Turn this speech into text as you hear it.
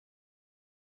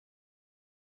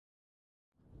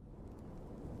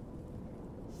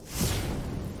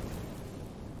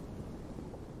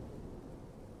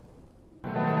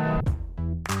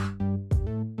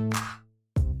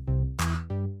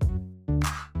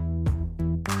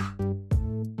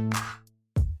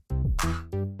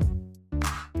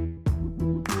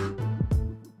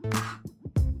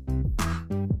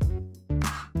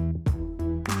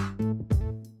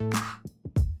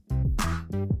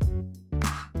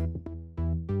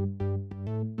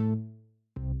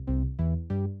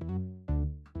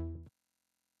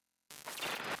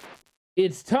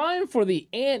It's time for the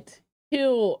Ant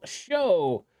Hill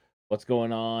Show. What's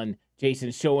going on?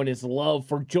 Jason showing his love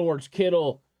for George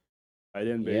Kittle. Tight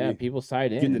end, Yeah, baby. people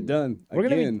side in. Getting it done We're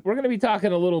again. gonna be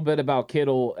talking a little bit about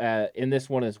Kittle in this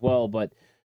one as well. But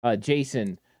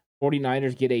Jason,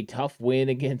 49ers get a tough win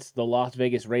against the Las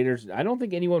Vegas Raiders. I don't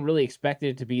think anyone really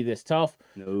expected it to be this tough.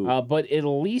 No. But at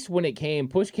least when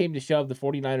push came to shove, the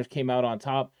 49ers came out on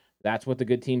top. That's what the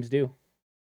good teams do.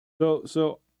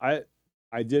 So I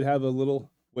did have a little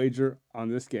wager on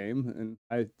this game, and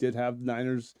I did have the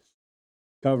Niners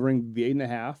covering the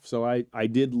 8.5. So I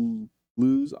did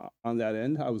lose on that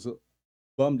end. I was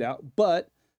bummed out, but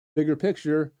bigger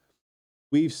picture,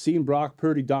 we've seen Brock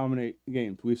Purdy dominate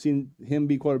games. We've seen him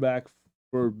be quarterback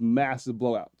for massive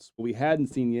blowouts. What we hadn't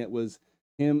seen yet was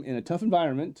him in a tough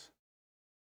environment,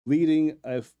 leading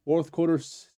a fourth quarter,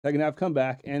 second half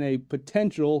comeback, and a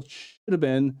potential should have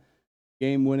been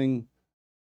game-winning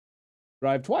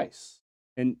drive twice.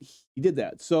 And he did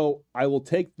that. So I will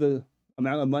take the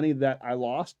amount of money that I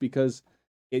lost because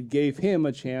it gave him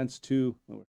a chance to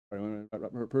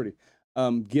Purdy,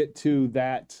 get to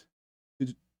that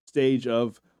stage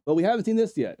of, well, we haven't seen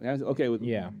this yet. Okay,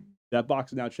 that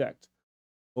box is now checked.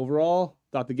 Overall,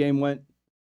 thought the game went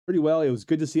pretty well. It was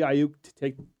good to see Ayuk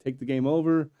take the game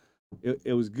over.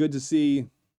 It was good to see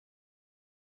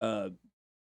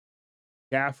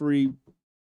Caffrey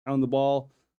on the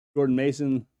ball. Jordan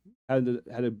Mason had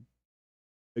a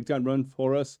big time run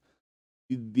for us.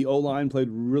 The O-line played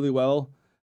really well.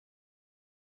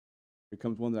 Here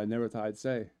comes one that I never thought I'd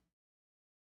say.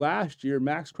 Last year,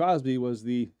 Max Crosby was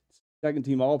the second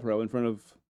team All-Pro in front of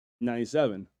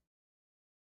 97.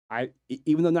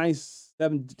 Even though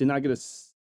 97 did not get a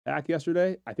sack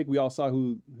yesterday, I think we all saw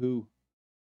who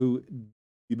the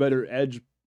better edge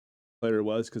player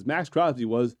was, because Max Crosby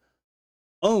was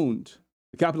owned,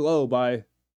 the capital O, by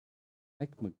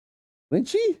Mike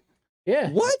McGlinchey? Yeah.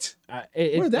 What?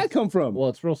 Where did that come from? Well,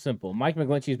 it's real simple. Mike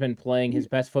McGlinchey's been playing his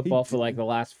best football for like the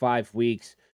last 5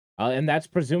 weeks. And that's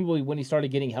presumably when he started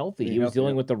getting healthy. He was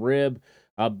dealing with the rib.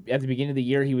 At the beginning of the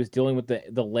year, he was dealing with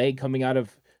the leg coming out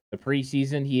of the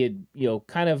preseason. He had,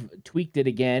 kind of tweaked it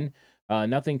again.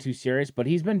 Nothing too serious, but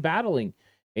he's been battling.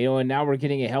 And now we're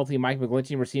getting a healthy Mike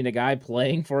McGlinchey. We're seeing a guy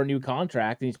playing for a new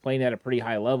contract, and he's playing at a pretty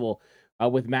high level.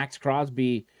 With Max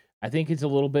Crosby, I think it's a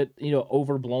little bit,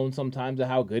 overblown sometimes of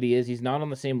how good he is. He's not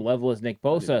on the same level as Nick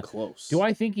Bosa. Close. Do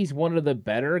I think he's one of the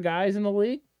better guys in the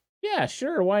league? Yeah,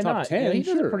 sure. Why Top not? 10, he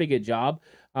does a pretty good job.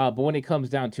 But when it comes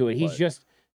down to it, he's just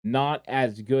not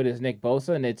as good as Nick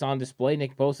Bosa, and it's on display.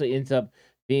 Nick Bosa ends up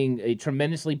being a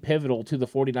tremendously pivotal to the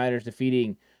 49ers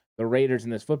defeating the Raiders in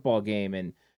this football game.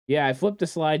 And yeah, I flipped a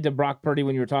slide to Brock Purdy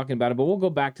when you were talking about it, but we'll go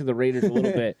back to the Raiders a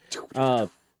little bit.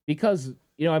 Because,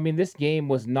 this game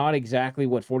was not exactly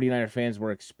what 49er fans were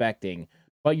expecting.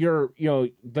 But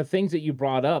the things that you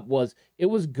brought up it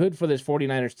was good for this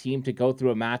 49ers team to go through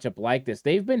a matchup like this.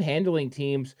 They've been handling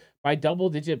teams by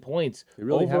double-digit points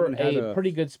over a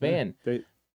pretty good span.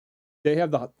 They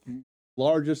have the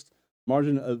largest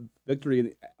margin of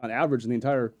victory on average in the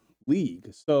entire league.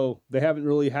 So they haven't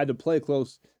really had to play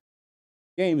close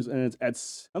games. And it's at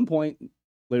some point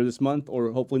later this month, or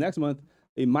hopefully next month,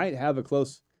 they might have a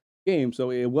close game.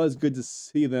 So it was good to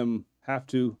see them have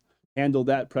to handle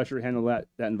that pressure, handle that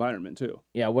environment too.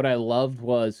 Yeah, what I loved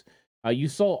was you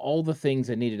saw all the things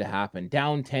that needed to happen.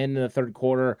 Down 10 in the third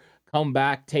quarter, come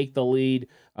back, take the lead,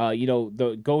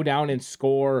 go down and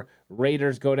score,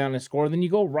 Raiders go down and score, then you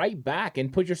go right back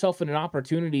and put yourself in an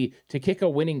opportunity to kick a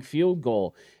winning field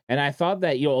goal. And I thought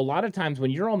that, a lot of times when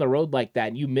you're on the road like that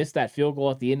and you miss that field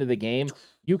goal at the end of the game,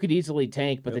 you could easily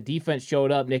tank, but the defense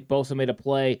showed up. Nick Bosa made a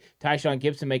play. Tyshawn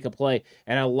Gibson make a play.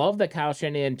 And I love that Kyle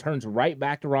Shanahan turns right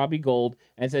back to Robbie Gould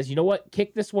and says, you know what,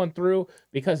 kick this one through,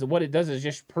 because what it does is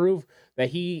just prove that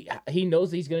he knows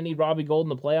that he's going to need Robbie Gould in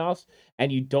the playoffs,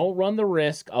 and you don't run the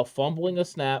risk of fumbling a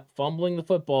snap, fumbling the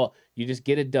football. You just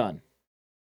get it done.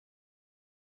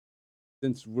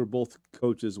 Since we're both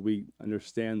coaches, we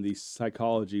understand the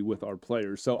psychology with our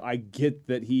players. So I get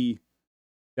that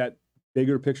that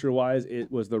bigger picture wise,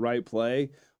 it was the right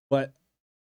play. But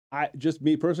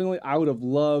me personally, I would have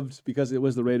loved, because it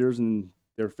was the Raiders and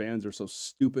their fans are so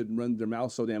stupid and run their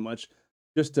mouth so damn much,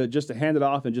 just to hand it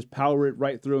off and just power it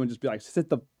right through and just be like,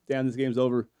 sit down, this game's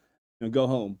over, and go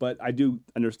home. But I do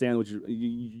understand what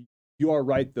you are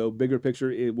right though. Bigger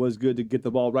picture, it was good to get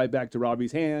the ball right back to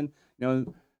Robbie's hand.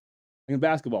 In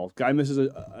basketball, guy misses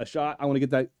a shot, I want to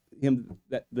get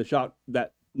the shot,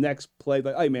 that next play,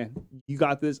 like, hey man, you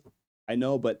got this. I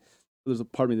know, but there's a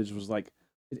part of me that just was like,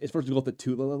 it's first to go with the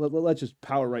two. Let's just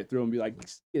power right through and be like,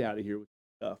 get out of here.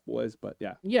 tough, boys. But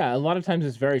yeah, Yeah, a lot of times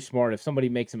it's very smart. If somebody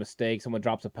makes a mistake, someone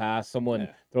drops a pass, someone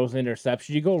yeah. throws an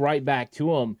interception, you go right back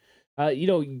to them.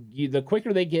 The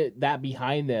quicker they get that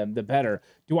behind them, the better.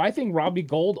 Do I think Robbie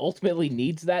Gould ultimately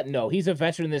needs that? No, he's a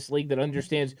veteran in this league that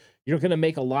understands you're going to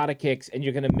make a lot of kicks and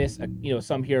you're going to miss,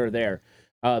 some here or there.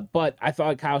 But I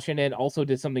thought Kyle Shanahan also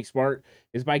did something smart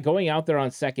is by going out there on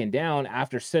second down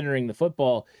after centering the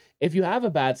football. If you have a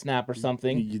bad snap or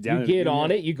something, You you down it get again, on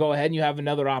yeah. it, you go ahead and you have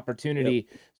another opportunity.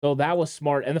 So that was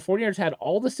smart. And the 49ers had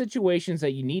all the situations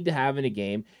that you need to have in a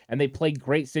game, and they played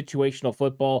great situational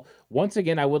football. Once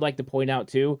again, I would like to point out,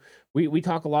 too, we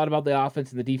talk a lot about the offense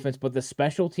and the defense, but the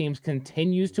special teams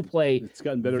continues to play It's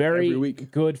gotten better very every week.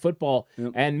 good football.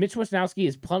 Yep. And Mitch Wisnowski,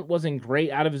 his punt wasn't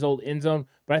great out of his old end zone,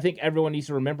 but I think everyone needs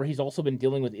to remember he's also been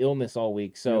dealing with illness all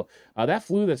week. So that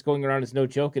flu that's going around is no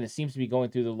joke, and it seems to be going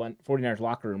through the 49ers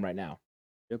locker room right now.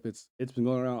 Yep, it's been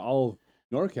going around all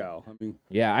NorCal. I mean,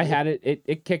 Yeah, I had it.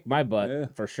 It kicked my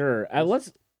butt for sure.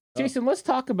 Jason, let's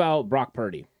talk about Brock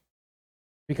Purdy,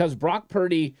 because Brock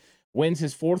Purdy wins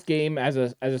his 4th game as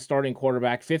a starting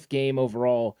quarterback, 5th game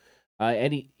overall,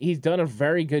 and he's done a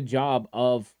very good job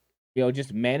of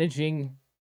just managing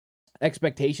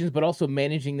expectations, but also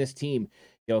managing this team.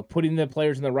 Putting the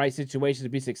players in the right situations to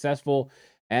be successful.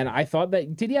 And I thought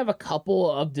did he have a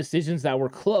couple of decisions that were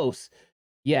close?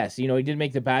 Yes, he did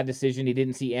make the bad decision. He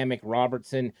didn't see Amick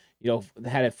Robertson,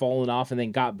 had it fallen off and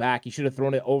then got back. He should have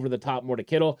thrown it over the top more to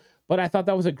Kittle. But I thought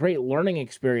that was a great learning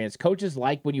experience. Coaches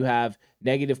like when you have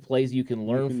negative plays you can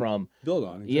learn from. Build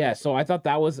on. Exactly. Yeah, so I thought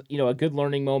that was, a good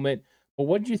learning moment. But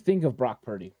what did you think of Brock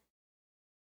Purdy?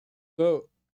 So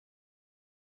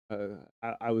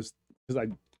I was, because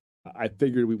I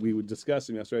figured we would discuss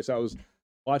him yesterday. So I was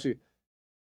watching.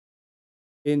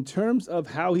 In terms of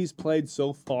how he's played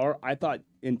so far, I thought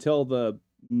until the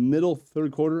middle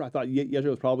 3rd quarter, I thought yesterday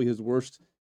was probably his worst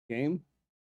game,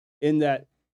 in that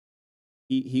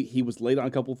he was late on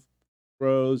a couple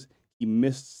throws. He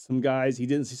missed some guys. He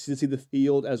didn't see the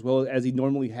field as well as he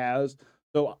normally has.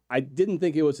 So I didn't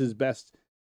think it was his best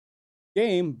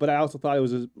game, but I also thought it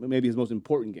was maybe his most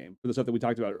important game for the stuff that we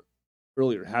talked about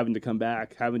earlier, having to come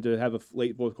back, having to have a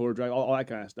late 4th quarter drive, all that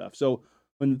kind of stuff. So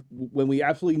when we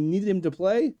absolutely needed him to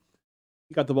play,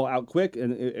 he got the ball out quick,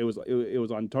 and it was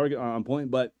on target, on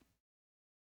point. But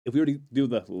if we were to do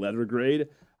the letter grade,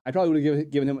 I probably would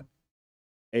have given him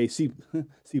a C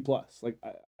plus. Like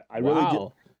I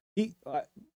really did.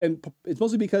 And it's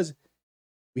mostly because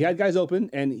we had guys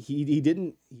open, and he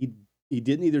didn't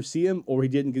either see him, or he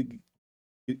didn't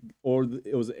or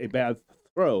it was a bad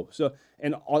throw. So,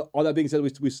 and all that being said,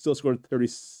 we still scored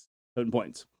 37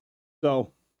 points.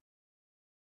 So,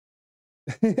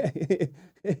 it's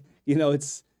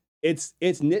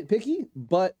nitpicky,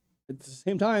 but at the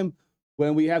same time,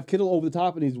 when we have Kittle over the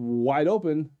top and he's wide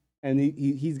open, and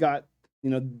he's got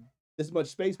this much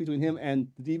space between him and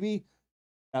the DB,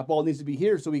 that ball needs to be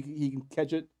here so he can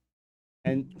catch it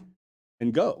and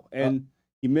go. And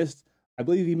I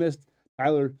believe he missed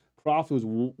Tyler Kroft, who was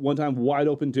one time wide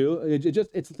open too.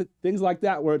 It's things like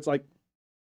that where it's like,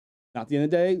 not the end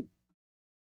of the day.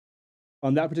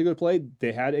 On that particular play,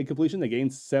 they had a completion. They gained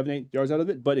 7-8 yards out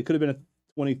of it, but it could have been a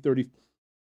 20, 30,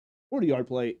 40-yard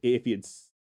play if he had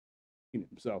seen him.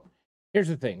 So here's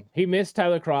the thing. He missed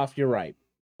Tyler Kroft, you're right.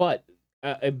 But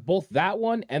both that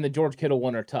one and the George Kittle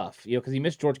one are tough, because he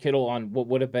missed George Kittle on what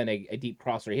would have been a deep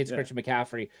crosser. He hits Christian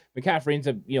McCaffrey. McCaffrey ends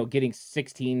up, getting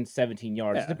 16, 17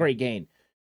 yards. It's a great gain.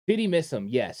 Did he miss him?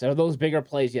 Yes. Are those bigger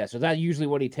plays? Yes. Is that usually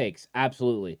what he takes?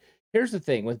 Absolutely. Here's the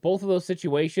thing. With both of those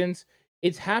situations,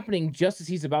 it's happening just as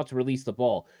he's about to release the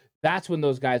ball. That's when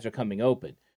those guys are coming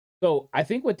open. So I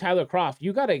think with Tyler Kroft,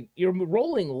 you're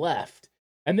rolling left.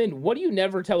 And then what do you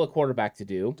never tell a quarterback to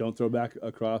do? Don't throw back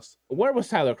across. Where was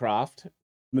Tyler Kroft?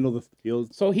 Middle of the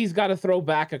field. So he's got to throw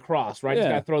back across, right? Yeah.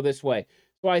 He's got to throw this way.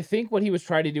 So I think what he was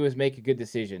trying to do is make a good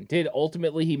decision. Did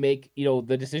ultimately he make,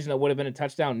 the decision that would have been a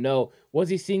touchdown? No. Was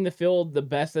he seeing the field the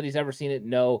best that he's ever seen it?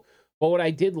 No. But what I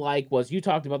did like was you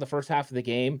talked about the first half of the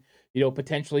game,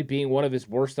 potentially being one of his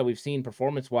worst that we've seen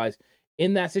performance-wise.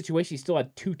 In that situation, he still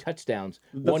had 2 touchdowns.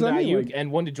 One to Ayuk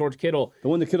and one to George Kittle. The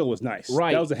one to Kittle was nice.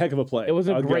 Right. That was a heck of a play. It was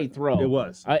a great throw. It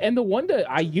was. And the one to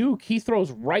Ayuk, he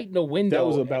throws right in the window. That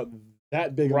was about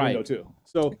that big a window, too.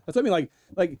 So that's what I mean.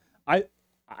 Like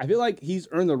I feel like he's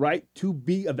earned the right to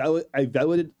be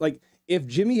evaluated. Like, if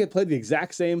Jimmy had played the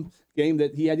exact same game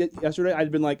that he had yesterday, I'd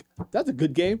have been like, that's a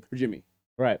good game for Jimmy.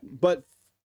 Right. But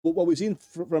what we've seen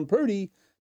from Purdy,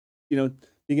 being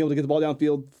able to get the ball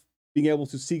downfield, being able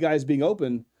to see guys being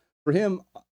open, for him,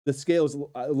 the scale is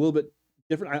a little bit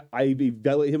different. I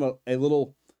evaluate him a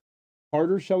little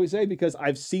harder, shall we say, because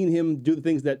I've seen him do the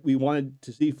things that we wanted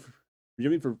to see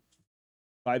Jimmy for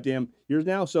 5 damn years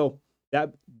now. So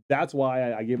that's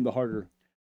why I gave him the harder.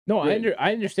 No,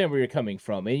 I understand where you're coming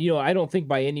from. And, I don't think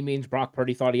by any means Brock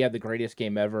Purdy thought he had the greatest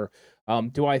game ever.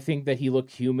 Do I think that he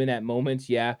looked human at moments?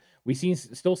 Yeah.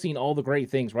 Still seen all the great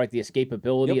things, right? The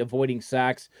escapability, avoiding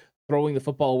sacks, throwing the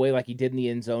football away like he did in the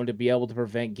end zone to be able to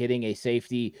prevent getting a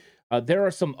safety. There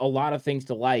are a lot of things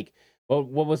to like. But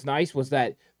what was nice was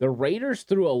that the Raiders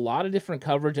threw a lot of different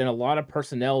coverage and a lot of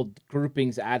personnel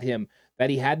groupings at him that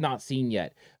he had not seen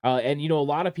yet. And, a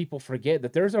lot of people forget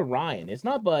that there's a Ryan. It's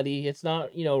not Buddy. It's not,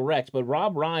 Rex, but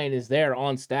Rob Ryan is there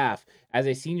on staff as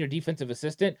a senior defensive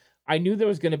assistant. I knew there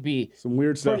was going to be some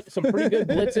weird stuff, some pretty good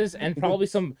blitzes and probably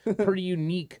some pretty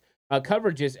unique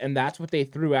coverages. And that's what they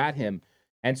threw at him.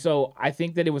 And so I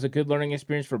think that it was a good learning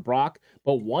experience for Brock.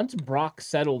 But once Brock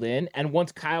settled in and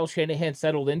once Kyle Shanahan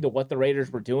settled into what the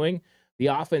Raiders were doing, the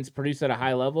offense produced at a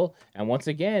high level. And once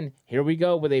again, here we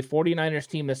go with a 49ers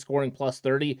team that's scoring plus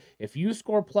 30. If you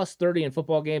score plus 30 in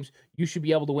football games, you should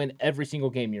be able to win every single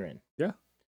game you're in. Yeah.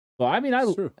 So, I mean,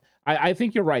 I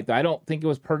think you're right, though. I don't think it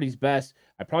was Purdy's best.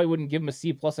 I probably wouldn't give him a C+.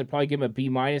 I'd probably give him a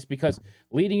B- because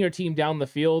leading your team down the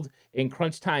field in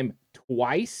crunch time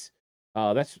twice,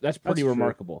 that's pretty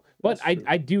remarkable. But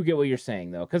I do get what you're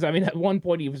saying, though, because, I mean, at one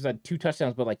point he was at 2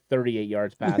 touchdowns, but like 38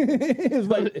 yards passing. it was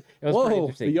like, whoa,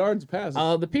 the yards passed.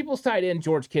 The People's tight end,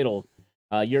 George Kittle,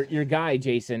 your guy,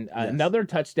 Jason, yes. Another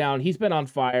touchdown. He's been on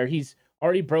fire. He's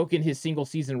already broken his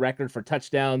single-season record for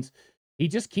touchdowns. He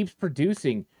just keeps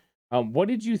producing. What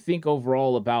did you think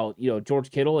overall about,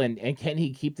 George Kittle, and can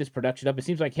he keep this production up? It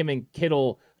seems like him and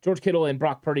George Kittle and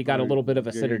Brock Purdy got a little bit of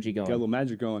a synergy going. Got a little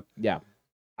magic going. Yeah.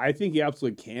 I think he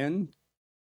absolutely can,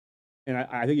 and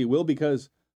I think he will, because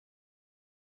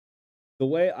the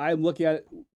way I look at it,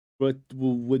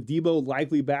 with Debo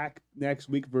likely back next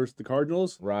week versus the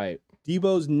Cardinals, right?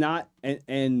 Debo's not,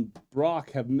 and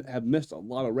Brock have missed a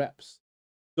lot of reps,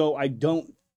 so I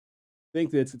don't think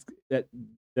that it's that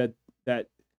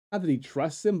not that he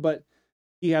trusts him, but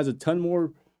he has a ton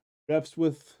more reps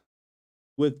with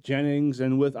Jennings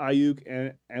and with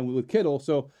Ayuk and with Kittle,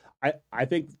 so. I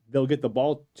think they'll get the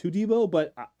ball to Debo,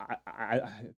 but I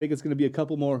think it's going to be a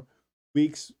couple more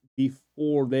weeks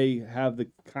before they have the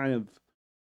kind of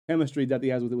chemistry that he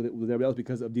has with everybody else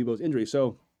because of Debo's injury.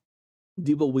 So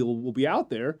Debo will be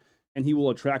out there, and he will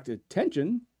attract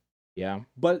attention. Yeah.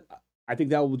 But I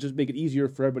think that will just make it easier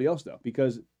for everybody else, though,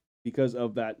 because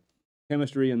of that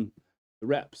chemistry and the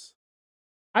reps.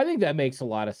 I think that makes a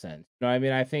lot of sense. I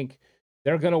mean, I think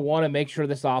they're going to want to make sure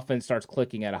this offense starts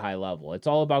clicking at a high level. It's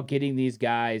all about getting these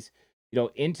guys,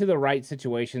 into the right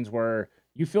situations where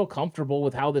you feel comfortable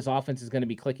with how this offense is going to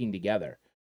be clicking together.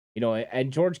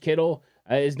 And George Kittle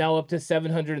is now up to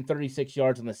 736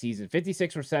 yards on the season,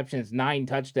 56 receptions, 9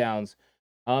 touchdowns.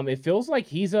 It feels like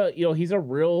he's a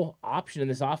real option in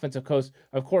this offense. Of course,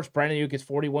 Brandon Ayuk is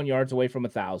 41 yards away from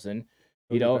 1,000.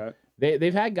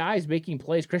 They've had guys making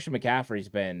plays. Christian McCaffrey's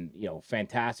been,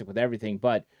 fantastic with everything,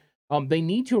 but they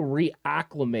need to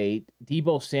reacclimate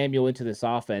Deebo Samuel into this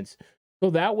offense so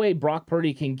that way Brock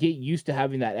Purdy can get used to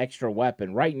having that extra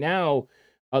weapon. Right now,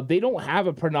 they don't have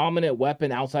a predominant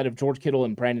weapon outside of George Kittle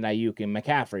and Brandon Ayuk and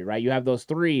McCaffrey, right? You have those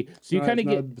 3, so you kind of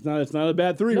get. It's not a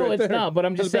bad 3. No, right it's there. not. But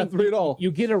I'm just saying, 3 at all. You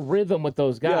get a rhythm with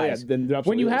those guys. Yeah,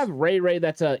 when you have Ray,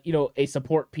 that's a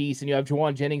support piece, and you have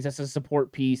Juwan Jennings, that's a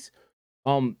support piece.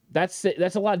 That's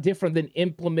a lot different than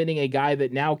implementing a guy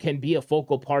that now can be a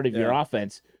focal part of your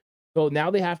offense. So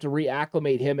now they have to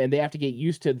reacclimate him, and they have to get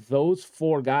used to those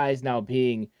 4 guys now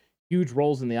being huge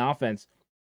roles in the offense.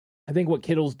 I think what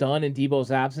Kittle's done in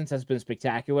Deebo's absence has been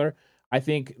spectacular. I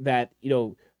think that,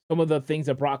 some of the things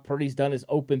that Brock Purdy's done is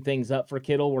open things up for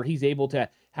Kittle where he's able to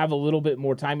have a little bit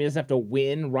more time. He doesn't have to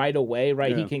win right away,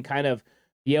 right? Yeah. He can kind of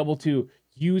be able to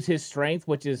use his strength,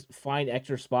 which is find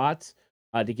extra spots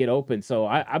to get open. So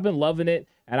I've been loving it,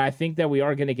 and I think that we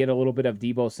are going to get a little bit of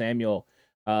Deebo Samuel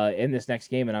in this next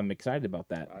game, and I'm excited about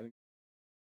that. I think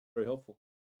very helpful.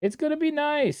 It's going to be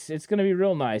nice. It's going to be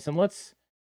real nice. And let's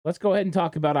go ahead and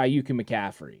talk about Ayuk and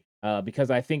McCaffrey because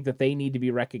I think that they need to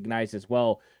be recognized as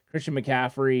well. Christian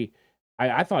McCaffrey,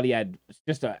 I thought he had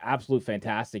just an absolute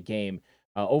fantastic game.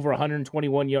 Over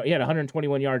 121 yards. He had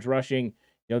 121 yards rushing.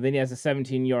 Then he has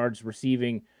 17 yards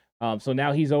receiving. So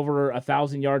now he's over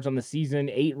 1,000 yards on the season,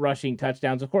 8 rushing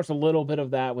touchdowns. Of course, a little bit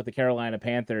of that with the Carolina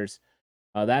Panthers.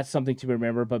 That's something to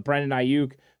remember. But Brandon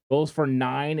Ayuk goes for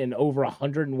 9 and over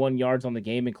 101 yards on the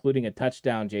game, including a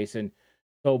touchdown, Jason.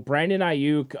 So Brandon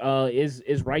Ayuk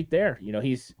is right there.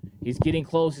 He's getting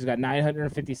close. He's got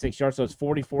 956 yards, so it's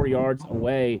 44 yards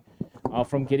away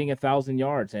from getting 1,000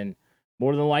 yards. And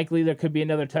more than likely, there could be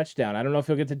another touchdown. I don't know if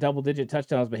he'll get to double-digit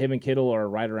touchdowns, but him and Kittle are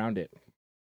right around it.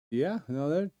 Yeah, no,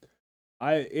 that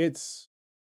I it's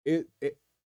it.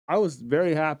 I was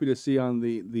very happy to see on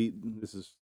the this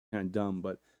is kind of dumb,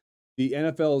 but the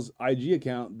NFL's IG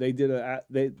account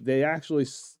they actually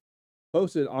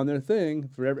posted on their thing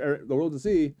for the world to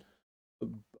see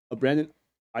a Brandon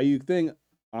Ayuk thing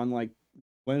on like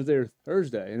Wednesday or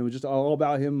Thursday, and it was just all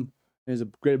about him and his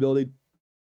great ability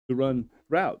to run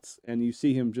routes, and you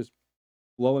see him just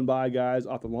blowing by guys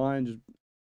off the line, just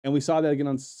and we saw that again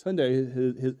on Sunday.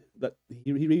 His that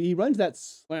he runs that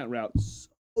slant route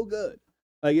so good,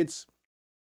 like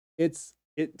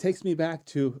it takes me back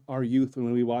to our youth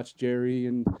when we watched Jerry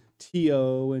and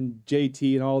T.O. and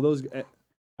JT and all those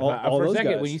all For a those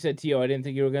second, guys. when you said T.O., I didn't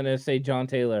think you were going to say John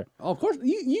Taylor. Oh, of course,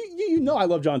 you know I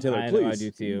love John Taylor. I Please, know I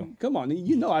do too. Come on,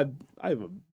 you know I have a.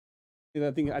 And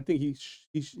I think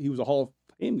he was a Hall of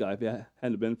Fame guy if it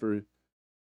hadn't been for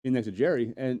being next to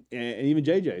Jerry and even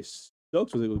JJ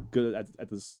Stokes was good at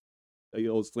this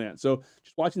old slant. So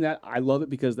just watching that, I love it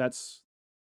because that's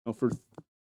for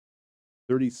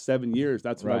 37 years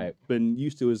that's what I've been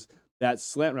used to is that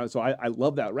slant route. So I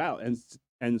love that route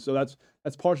and so that's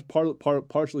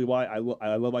partially why I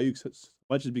love Ayuk so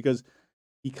much is because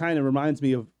he kind of reminds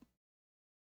me of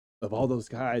all those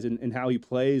guys and how he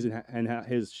plays and how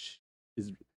his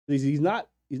he's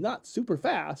not super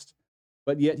fast,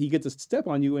 but yet he gets a step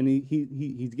on you and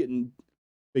he's getting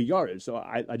big yardage. So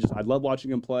I love watching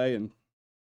him play, and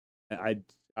I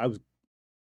was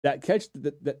that catch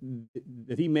that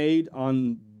he made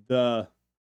on the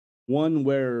one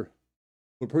where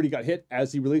Purdy got hit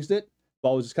as he released it.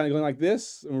 Ball was just kind of going like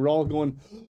this, and we're all going,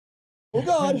 "Oh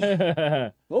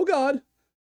God, oh God."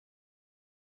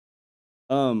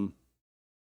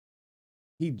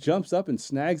 He jumps up and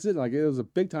snags it like it was a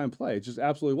big time play. It just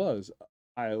absolutely was.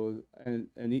 I was and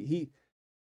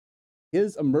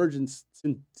his emergence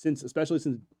since especially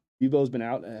since Devo's been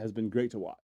out has been great to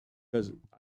watch because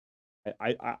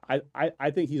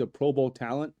I think he's a Pro Bowl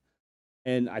talent,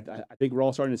 and I think we're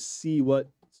all starting to see what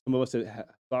some of us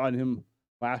saw in him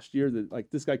last year. That like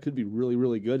this guy could be really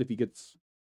really good if he gets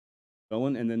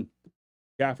going. And then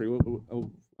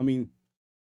McCaffrey, I mean,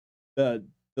 that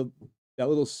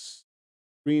little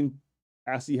screen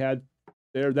pass he had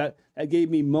there that gave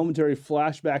me momentary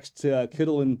flashbacks to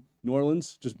Kittle in New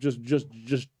Orleans, just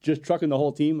trucking the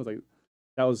whole team. I was like,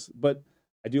 that was. But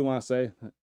I do want to say,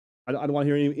 I don't want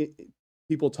to hear any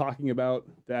people talking about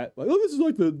that. Like, oh, this is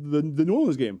like the New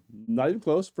Orleans game. Not even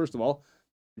close. First of all,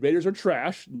 the Raiders are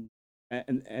trash,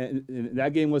 and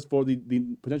that game was for the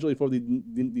potentially for the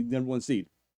number one seed.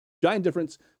 Giant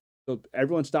difference. So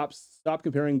everyone stop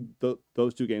comparing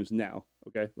those two games now.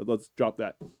 Okay, let's drop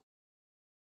that.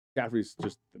 McCaffrey's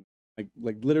just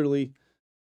like literally.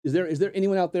 Is there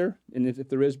anyone out there? And if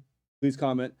there is, please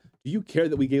comment. Do you care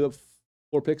that we gave up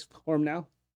 4 picks for him now?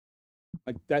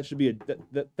 Like that should be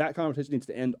that conversation needs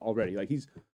to end already. Like he's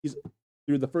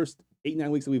through the first 8-9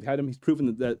 weeks that we've had him, he's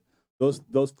proven that those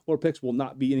 4 picks will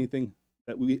not be anything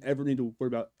that we ever need to worry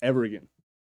about ever again.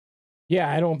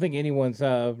 Yeah, I don't think anyone's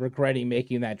regretting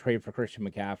making that trade for Christian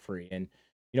McCaffrey. And,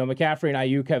 McCaffrey and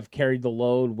Ayuk have carried the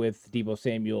load with Deebo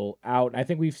Samuel out. I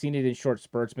think we've seen it in short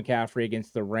spurts. McCaffrey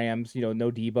against the Rams, no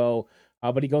Deebo,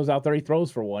 but he goes out there, he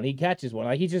throws for one, he catches one.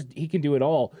 Like he can do it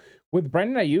all. With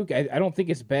Brandon Ayuk, I don't think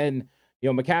it's been,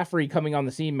 McCaffrey coming on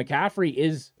the scene. McCaffrey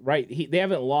is right. They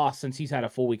haven't lost since he's had a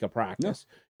full week of practice.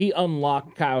 No. He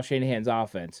unlocked Kyle Shanahan's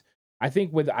offense. I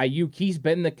think with Ayuk, he's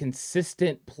been the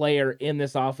consistent player in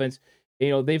this offense.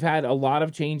 They've had a lot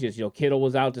of changes. Kittle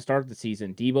was out to start the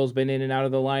season. Deebo's been in and out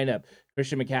of the lineup.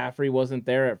 Christian McCaffrey wasn't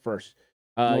there at first.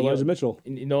 Elijah Mitchell.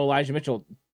 No Elijah Mitchell.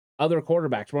 Other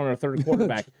quarterbacks. We're on our third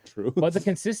quarterback. True. But the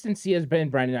consistency has been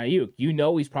Brandon Ayuk.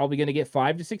 He's probably going to get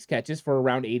 5 to 6 catches for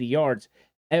around 80 yards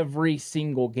every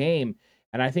single game.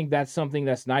 And I think that's something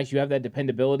that's nice. You have that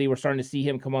dependability. We're starting to see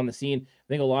him come on the scene. I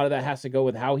think a lot of that has to go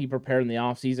with how he prepared in the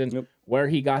offseason, where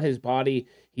he got his body.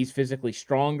 He's physically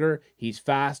stronger. He's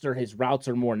faster. His routes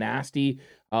are more nasty.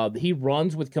 He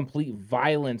runs with complete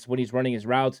violence when he's running his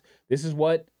routes. This is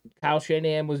what Kyle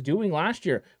Shanahan was doing last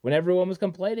year when everyone was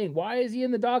complaining. Why is he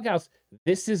in the doghouse?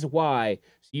 This is why.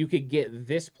 So you could get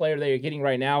this player that you're getting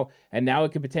right now, and now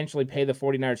it could potentially pay the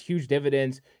 49ers huge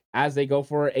dividends as they go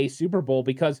for a Super Bowl,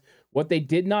 because what they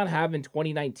did not have in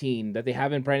 2019 that they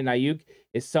have in Brandon Ayuk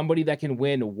is somebody that can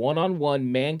win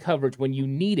one-on-one man coverage when you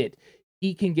need it.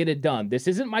 He can get it done. This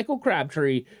isn't Michael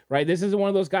Crabtree, right? This isn't one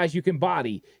of those guys you can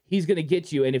body. He's going to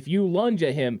get you, and if you lunge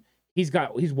at him, he's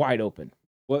wide open.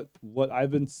 What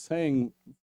I've been saying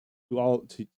to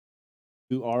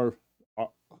our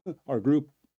group,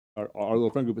 our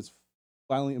little friend group, is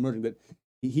finally emerging that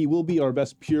he will be our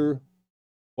best pure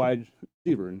wide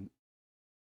receiver. And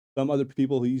some other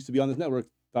people who used to be on this network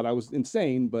thought I was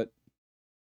insane, but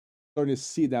starting to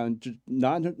see that, and just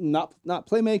not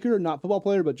playmaker, not football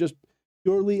player, but just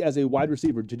purely as a wide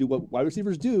receiver to do what wide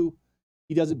receivers do.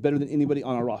 He does it better than anybody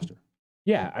on our roster.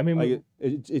 Yeah, I mean, like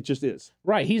it just is.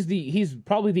 Right. He's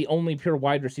probably the only pure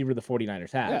wide receiver the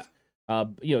 49ers have.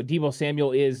 Yeah. Deebo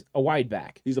Samuel is a wide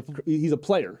back. He's a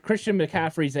player. Christian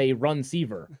McCaffrey's a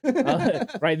run-ceiver.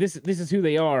 Right. This is who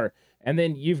they are. And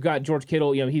then you've got George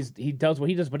Kittle. He does what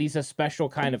he does, but he's a special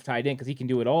kind of tight end because he can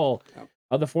do it all.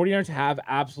 The 49ers have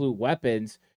absolute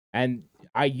weapons, and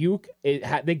Ayuk,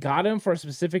 they got him for a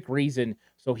specific reason,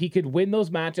 so he could win those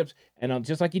matchups. And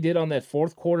just like he did on that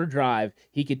fourth quarter drive,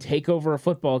 he could take over a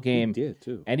football game. He did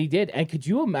too. And he did. And could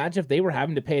you imagine if they were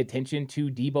having to pay attention to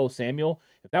Deebo Samuel?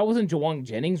 If that wasn't Jauan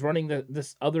Jennings running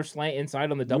this other slant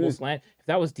inside on the double slant, if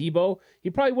that was Deebo, he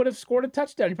probably would have scored a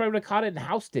touchdown. He probably would have caught it and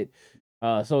housed it.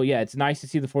 So yeah, it's nice to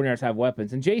see the 49ers have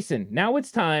weapons. And Jason, now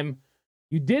it's time.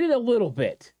 You did it a little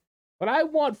bit, but I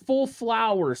want full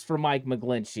flowers for Mike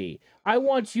McGlinchey. I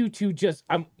want you to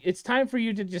it's time for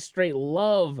you to just straight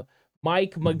love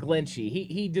Mike McGlinchey.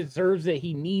 He deserves it.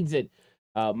 He needs it.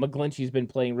 McGlinchey's been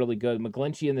playing really good.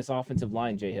 McGlinchey in this offensive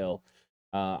line, Jay Hill.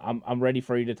 I'm ready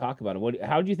for you to talk about it.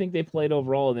 How do you think they played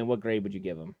overall, and then what grade would you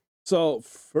give them? So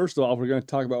first of all, we're going to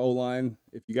talk about O-line.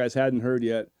 If you guys hadn't heard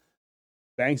yet,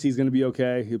 Banksy's going to be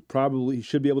okay. He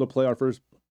should be able to play our first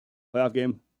playoff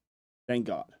game. Thank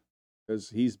God, because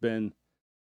he's been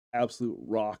absolute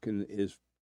rock in his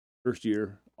first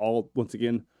year. All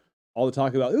the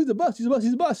talk about he's a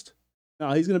bust.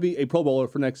 No, he's going to be a Pro Bowler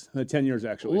for next 10 years.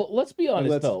 Actually, well, let's be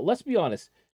honest though. Let's be honest.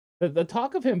 The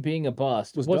talk of him being a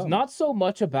bust was not so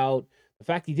much about the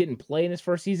fact he didn't play in his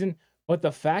first season, but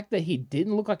the fact that he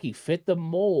didn't look like he fit the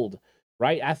mold,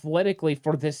 right, athletically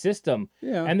for this system.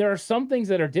 Yeah. And there are some things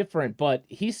that are different, but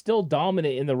he's still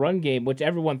dominant in the run game, which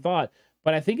everyone thought.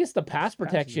 But I think it's the pass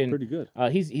protection. Pretty good.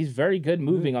 He's very good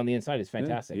moving on the inside. It's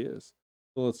fantastic. Yeah, he is.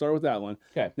 So let's start with that one.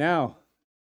 Okay. Now,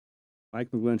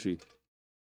 Mike McGlinchey.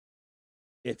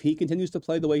 If he continues to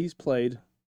play the way he's played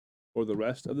for the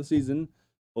rest of the season,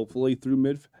 hopefully through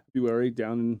mid-February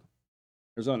down in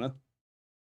Arizona,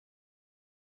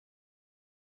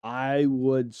 I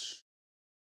would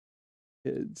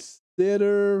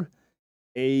consider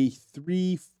a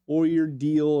 3-4 year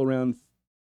deal around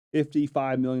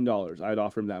 $55 million. I'd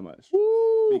offer him that much.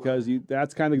 Woo! Because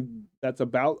that's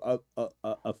about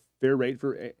a fair rate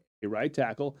for a right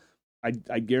tackle.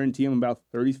 I guarantee him about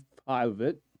 35 of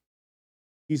it.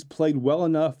 He's played well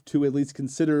enough to at least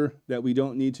consider that we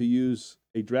don't need to use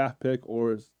a draft pick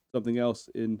or something else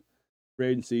in free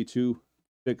agency to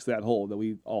fix that hole that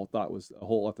we all thought was a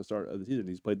hole at the start of the season.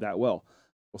 He's played that well.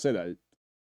 We'll say that.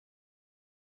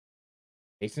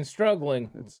 Jason's struggling.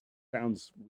 It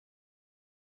sounds.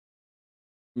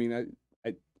 I mean,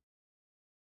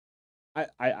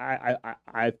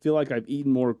 I feel like I've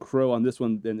eaten more crow on this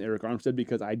one than Eric Armstead,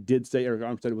 because I did say Eric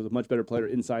Armstead was a much better player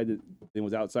inside than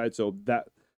was outside. So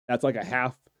that's like a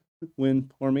half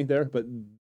win for me there. But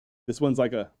this one's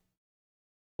like a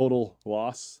total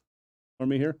loss for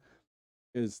me here.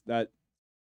 Is that,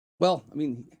 well, I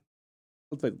mean,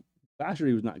 let's say last year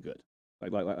he was not good.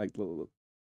 Like to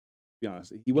be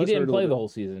honest, he didn't play the whole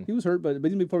season. He was hurt, but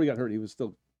even before he got hurt,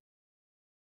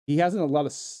 he hasn't a lot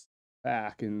of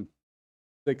sack in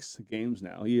 6 games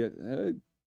now. He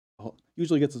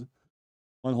usually gets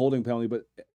one holding penalty, but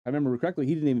I remember correctly,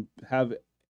 he didn't even have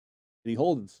any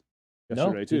holds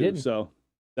yesterday too. He didn't. So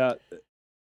that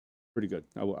pretty good,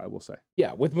 I will say.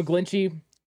 Yeah, with McGlinchey,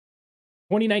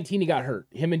 2019 he got hurt.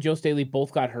 Him and Joe Staley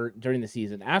both got hurt during the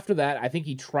season. After that, I think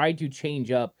he tried to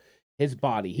change up his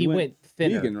body. He went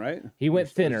thinner. Vegan, right? He went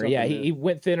thinner. Yeah, he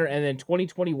went thinner, and then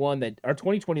 2020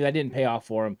 that didn't pay off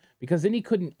for him, because then he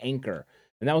couldn't anchor.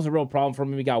 And that was a real problem for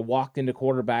him. He got walked into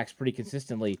quarterbacks pretty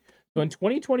consistently. So in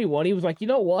 2021, he was like, you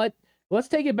know what? Let's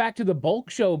take it back to the bulk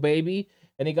show, baby.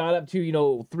 And he got up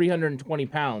to, 320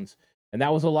 pounds. And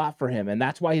that was a lot for him. And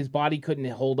that's why his body couldn't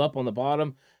hold up on the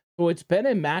bottom. So it's been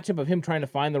a matchup of him trying to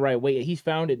find the right weight. He's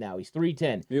found it now. He's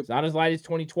 310. Yep. He's not as light as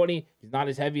 2020. He's not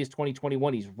as heavy as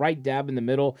 2021. He's right dab in the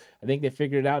middle. I think they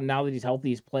figured it out. And now that he's healthy,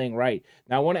 he's playing right.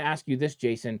 Now, I want to ask you this,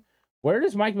 Jason. Where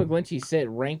does Mike McGlinchey sit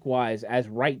rank-wise as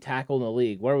right tackle in the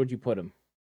league? Where would you put him?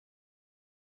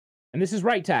 And this is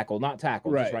right tackle, not tackle.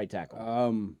 Right. Just right tackle.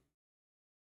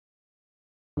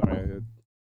 Sorry,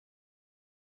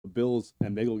 the Bills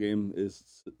and Bengal game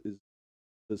is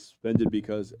suspended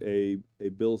because a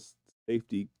Bills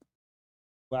safety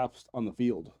collapsed on the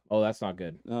field. Oh, that's not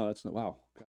good. No, that's not. Wow,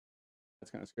 that's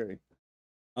kind of scary.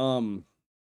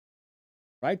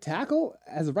 Right tackle,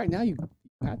 as of right now, you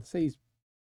have to say he's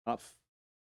top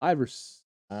 5 or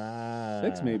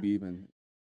 6 Ah. maybe even.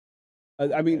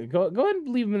 I mean, Go ahead and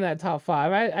leave him in that top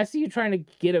 5. I see you trying to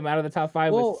get him out of the top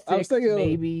 5 with well, I was 6, thinking of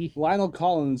maybe. Lionel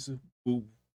Collins,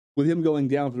 with him going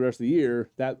down for the rest of the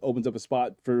year, that opens up a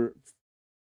spot for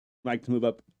Mike to move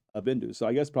up into. So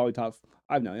I guess probably top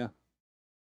 5 now, yeah.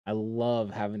 I love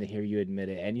having to hear you admit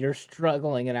it, and you're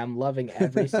struggling, and I'm loving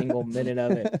every single minute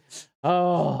of it.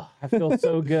 Oh, I feel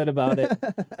so good about it.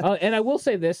 And I will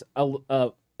say this: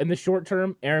 in the short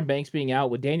term, Aaron Banks being out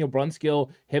with Daniel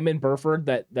Brunskill, him and Burford,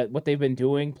 that what they've been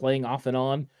doing, playing off and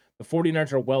on, the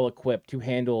 49ers are well equipped to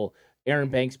handle Aaron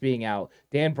Banks being out.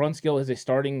 Dan Brunskill is a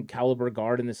starting caliber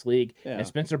guard in this league, Yeah. and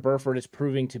Spencer Burford is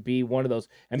proving to be one of those.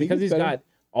 And He because gets he's better. got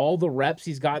all the reps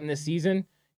he's gotten this season,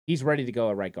 he's ready to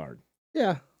go at right guard.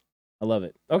 Yeah. I love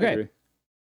it. I Okay. agree.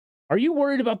 Are you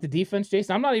worried about the defense,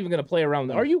 Jason? I'm not even going to play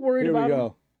around. Are you worried Here about we them?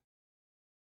 go.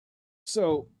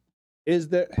 So, is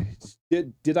there?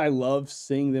 Did I love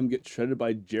seeing them get shredded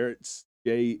by Jarrett's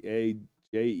JAJERRETT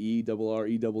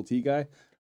guy?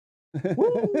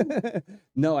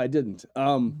 No, I didn't.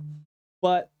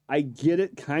 But I get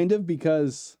it kind of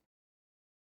because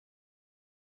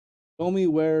show me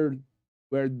where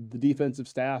the defensive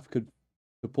staff could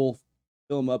pull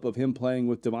film up of him playing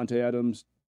with Devontae Adams,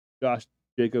 Josh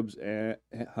Jacobs, and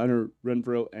Hunter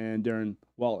Renfrow, and Darren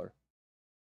Waller.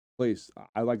 Please,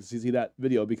 I'd like to see that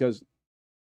video because,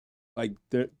 like,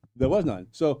 there was none.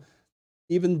 So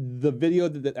even the video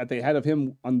that they had of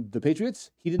him on the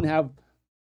Patriots, he didn't have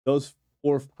those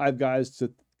 4 or 5 guys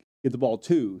to get the ball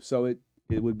to. So it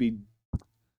would be.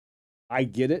 I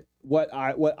get it. What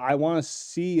I want to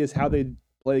see is how they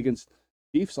play against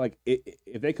Chiefs. Like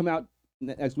if they come out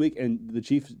next week and the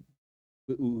Chiefs,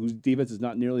 whose defense is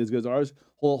not nearly as good as ours,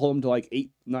 hold them to like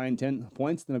 8, 9, 10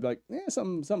 points, then I'd be like,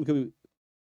 something could be.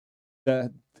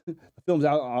 The film's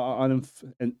out on him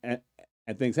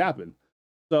and things happen.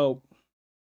 So,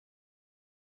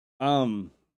 some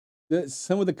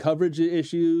of the coverage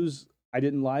issues I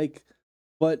didn't like,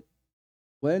 but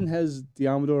when has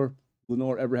Deommodore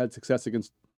Lenoir ever had success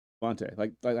against Devontae?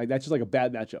 Like that's just like a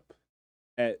bad matchup.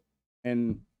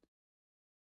 And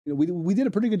you know, we did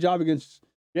a pretty good job against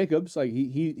Jacobs. Like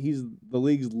he's the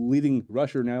league's leading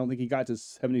rusher now. I don't think he got to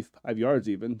 75 yards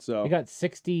even. So He got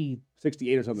 68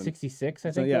 or something. 66, I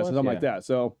So, think. yeah, so something like that.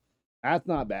 So that's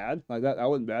not bad. Like that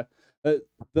wasn't bad. The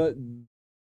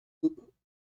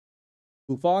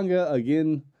Hufanga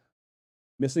again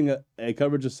missing a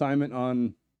coverage assignment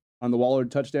on the Waller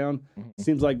touchdown. Mhm.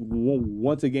 Seems like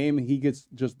once a game he gets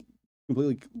just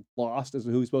completely lost as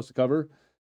to who he's supposed to cover.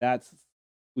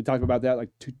 We talked about that like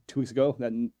two weeks ago.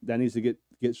 That needs to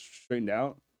get straightened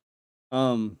out.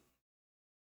 I'm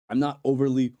not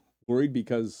overly worried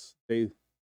because they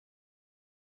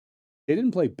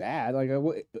didn't play bad. Like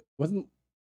it wasn't.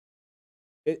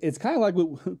 It's kind of like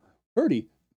with Purdy.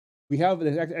 We have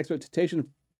an expectation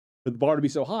for the bar to be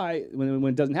so high. When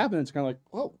it doesn't happen, it's kind of like,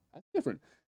 whoa, that's different.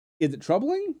 Is it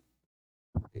troubling?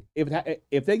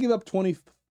 If they give up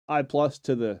 25 plus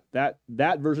to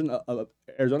that version of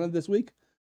Arizona this week,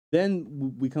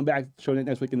 then we come back showing it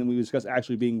next week, and then we discuss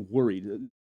actually being worried. To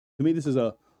me, this is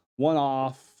a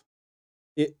one-off.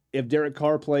 If Derek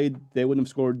Carr played, they wouldn't have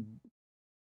scored.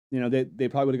 You know, they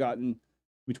probably would have gotten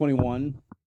 21,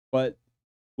 but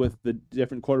with the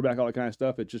different quarterback, all that kind of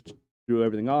stuff, it just threw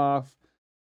everything off.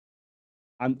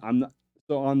 I'm not,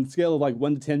 so on the scale of like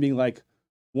 1 to 10 being like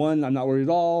 1, I'm not worried at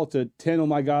all, to 10, oh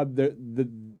my god, they're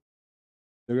going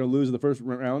to lose in the first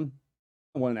round.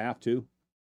 1.5, 2.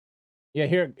 Yeah,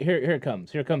 here it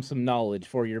comes. Here comes some knowledge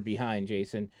for your behind,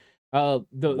 Jason. The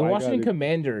Washington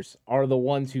Commanders are the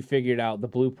ones who figured out the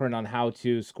blueprint on how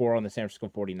to score on the San Francisco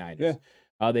 49ers.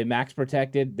 Yeah. They max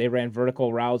protected, they ran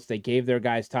vertical routes, they gave their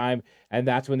guys time, and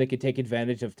that's when they could take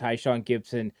advantage of Tyshawn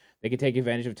Gibson. They could take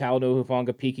advantage of Talanoa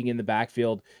Hufanga peeking in the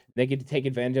backfield. They could take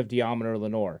advantage of Deommodore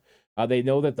Lenoir. They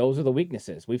know that those are the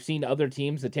weaknesses. We've seen other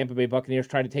teams, the Tampa Bay Buccaneers,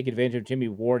 try to take advantage of Jimmy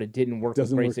Ward. It didn't work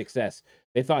with great success.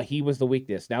 They thought he was the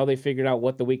weakness. Now they figured out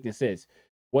what the weakness is.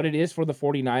 What it is for the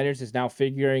 49ers is now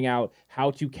figuring out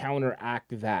how to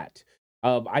counteract that.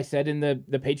 I said in the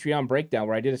Patreon breakdown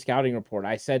where I did a scouting report,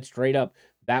 I said straight up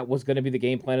that was going to be the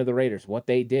game plan of the Raiders. What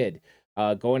they did,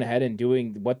 going ahead and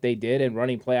doing what they did and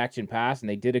running play action pass, and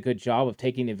they did a good job of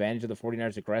taking advantage of the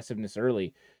 49ers' aggressiveness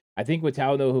early. I think with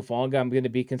Talanoa Hufanga, I'm going to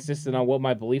be consistent on what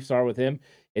my beliefs are with him,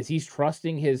 is he's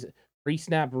trusting his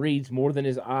pre-snap reads more than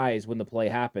his eyes when the play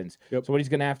happens. Yep. So what he's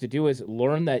going to have to do is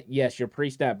learn that, yes, your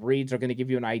pre-snap reads are going to give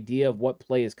you an idea of what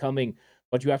play is coming,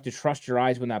 but you have to trust your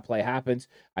eyes when that play happens.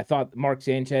 I thought Mark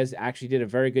Sanchez actually did a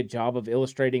very good job of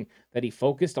illustrating that he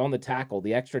focused on the tackle,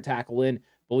 the extra tackle in,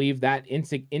 believe that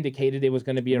indicated it was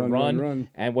going to be a run.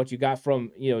 And what you got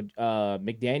from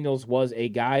McDaniels was a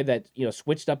guy that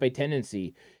switched up a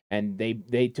tendency, and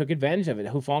they took advantage of it.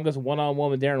 Hufanga's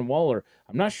one-on-one with Darren Waller.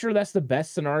 I'm not sure that's the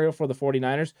best scenario for the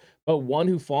 49ers, but one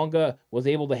Hufanga was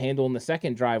able to handle in the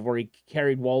second drive where he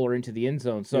carried Waller into the end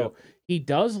zone. So he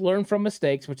does learn from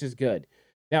mistakes, which is good.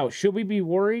 Now, should we be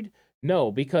worried?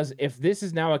 No, because if this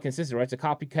is now a consistent, right, it's a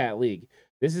copycat league.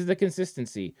 This is the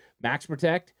consistency. Max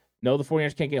protect. No, the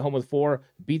 49ers can't get home with 4.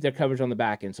 Beat their coverage on the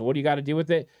back end. So what do you got to do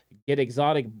with it? Get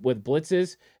exotic with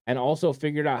blitzes and also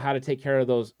figure out how to take care of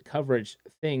those coverage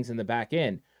things in the back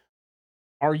end.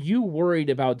 Are you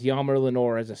worried about Deommodore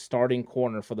Lenoir as a starting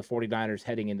corner for the 49ers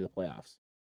heading into the playoffs?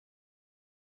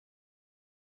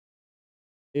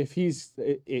 If he's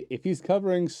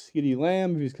covering CeeDee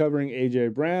Lamb, if he's covering A.J.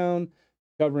 Brown,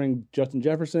 covering Justin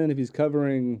Jefferson, if he's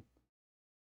covering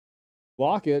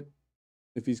Lockett,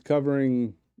 if he's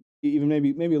covering even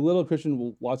maybe a little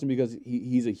Christian Watson, because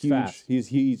he's a huge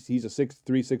he's a 6'3",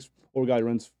 6'4" guy,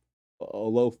 runs a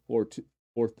low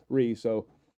 4.3. So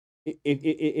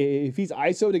if he's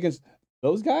ISO'd against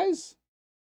those guys,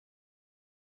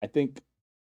 I think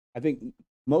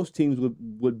most teams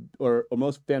would or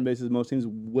most fan bases, most teams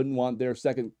wouldn't want their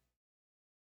second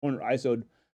corner ISO'd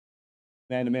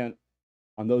man to man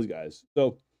on those guys.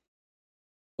 So,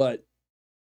 but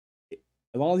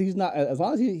as long as he's not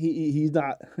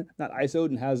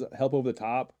ISO'd and has help over the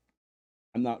top,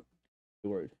 I'm not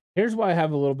worried. Here's why I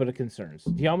have a little bit of concerns.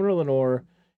 Deommodore Lenoir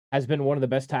has been one of the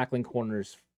best tackling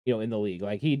corners, in the league.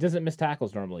 Like, he doesn't miss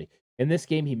tackles normally. In this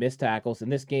game, he missed tackles. In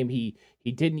this game, he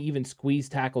didn't even squeeze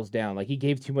tackles down. Like, he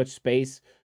gave too much space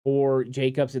for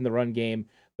Jacobs in the run game.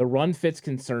 The run fits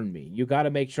concern me. You got to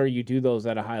make sure you do those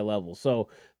at a high level. So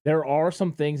there are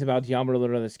some things about Deommodore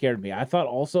Lenoir that scared me. I thought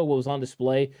also what was on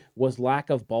display was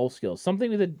lack of ball skills,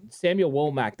 something that Samuel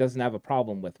Womack doesn't have a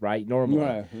problem with, right?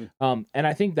 Normally. Right. And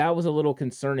I think that was a little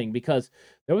concerning because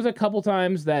there was a couple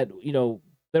times that,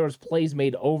 there was plays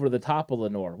made over the top of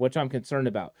Lenoir, which I'm concerned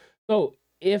about. So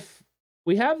if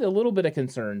we have a little bit of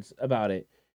concerns about it,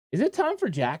 is it time for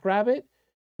Jackrabbit?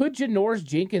 Could Janoris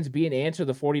Jenkins be an answer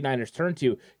the 49ers turn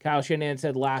to? Kyle Shanahan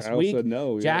said last week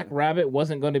Jackrabbit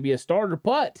wasn't going to be a starter,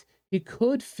 but he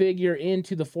could figure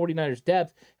into the 49ers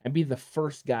depth and be the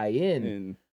first guy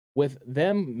in. With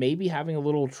them maybe having a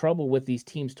little trouble with these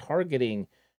teams targeting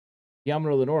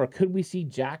Deommodore Lenoir, could we see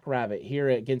Jackrabbit here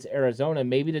against Arizona,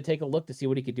 maybe to take a look to see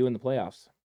what he could do in the playoffs?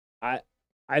 I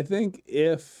think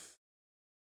if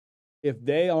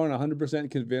they aren't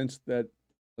 100% convinced that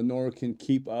Lenoir can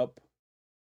keep up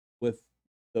with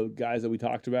the guys that we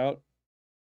talked about,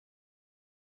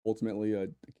 ultimately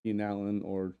Keenan Allen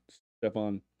or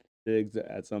Stephon Diggs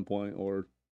at some point, or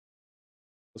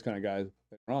those kind of guys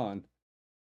that are on,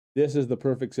 this is the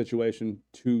perfect situation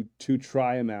to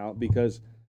try him out, because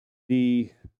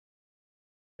the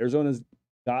Arizona's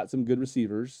got some good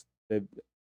receivers. They've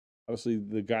obviously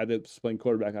the guy that's playing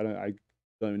quarterback, I don't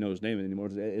even know his name anymore.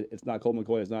 It's not Colt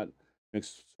McCoy. It's not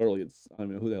McSorley. I don't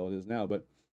even know who the hell it is now. But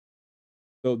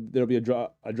so there'll be a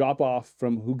drop off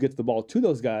from who gets the ball to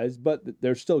those guys, but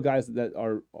there's still guys that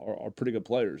are pretty good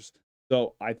players.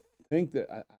 So I think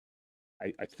that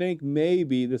I think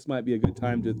maybe this might be a good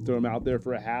time to throw him out there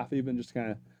for a half, even just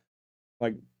kind of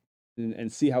like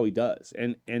and see how he does.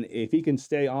 And if he can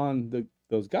stay on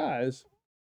those guys,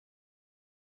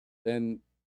 then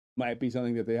might be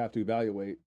something that they have to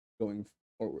evaluate going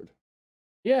forward.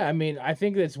 Yeah, I mean, I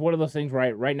think it's one of those things.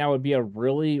 Right now would be a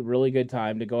really, really good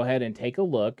time to go ahead and take a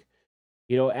look,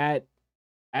 at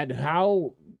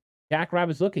how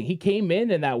Jackrabbit's looking. He came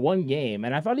in that one game,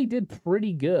 and I thought he did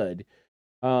pretty good.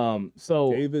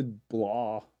 So David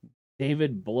Blah,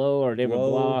 David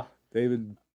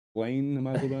Blaine, am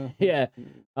I about? Yeah,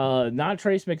 not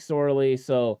Trace McSorley.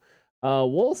 So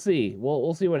we'll see.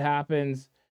 We'll see what happens.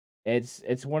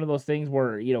 It's one of those things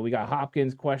where we got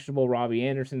Hopkins questionable, Robbie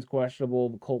Anderson's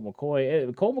questionable, Colt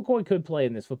McCoy. Colt McCoy could play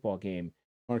in this football game.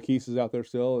 Marquise is out there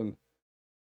still, and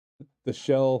the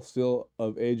shell still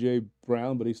of AJ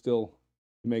Brown, but he still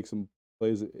makes some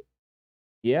plays.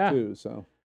 Yeah. Too. So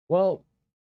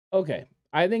okay.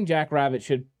 I think Jackrabbit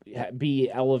should be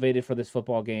elevated for this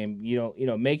football game.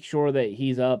 Make sure that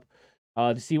he's up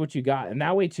to see what you got. And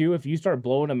that way, too, if you start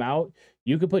blowing him out,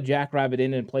 you could put Jackrabbit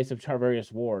in place of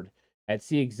Charvarius Ward and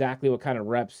see exactly what kind of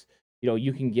reps,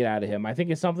 you can get out of him. I think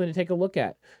it's something to take a look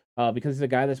at because he's a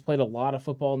guy that's played a lot of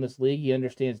football in this league. He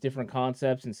understands different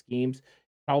concepts and schemes,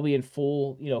 probably in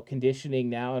full, conditioning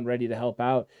now and ready to help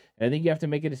out. And I think you have to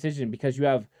make a decision because you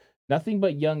have nothing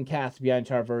but young cats behind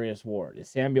Charvarius Ward. It's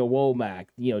Samuel Womack,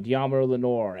 Deommodore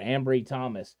Lenoir, Ambry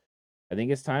Thomas. I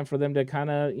think it's time for them to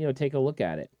kind of, take a look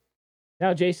at it.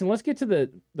 Now, Jason, let's get to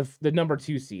the number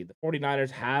 2 seed. The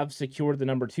 49ers have secured the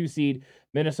number 2 seed.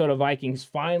 Minnesota Vikings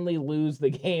finally lose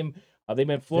the game. They've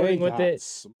been flirting with it,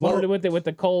 flirted with it with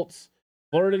the Colts,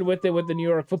 flirted with it with the New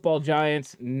York Football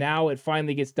Giants. Now it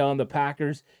finally gets done. The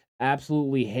Packers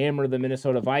absolutely hammer the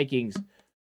Minnesota Vikings.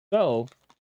 So,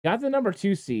 got the number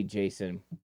 2 seed, Jason.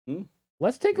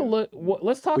 Let's take a look.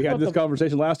 Let's talk. We had this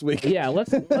conversation last week. Yeah,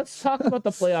 let's talk about the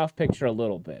playoff picture a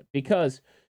little bit, because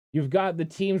you've got the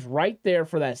teams right there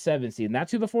for that 7 seed, and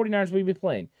that's who the 49ers would be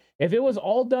playing. If it was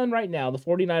all done right now, the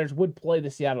 49ers would play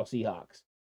the Seattle Seahawks.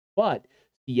 But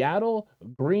Seattle,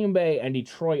 Green Bay, and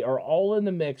Detroit are all in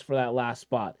the mix for that last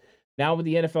spot. Now with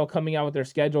the NFL coming out with their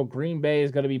schedule, Green Bay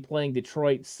is going to be playing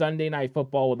Detroit Sunday Night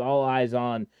Football with all eyes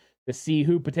on to see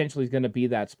who potentially is going to be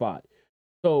that spot.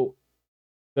 So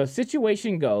the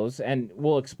situation goes, and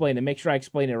we'll explain it. Make sure I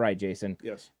explain it right, Jason.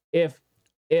 Yes. If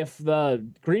the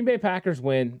Green Bay Packers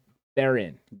win, they're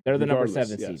in. They're the number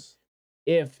 7 seed. Yes.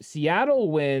 If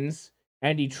Seattle wins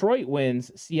and Detroit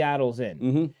wins, Seattle's in.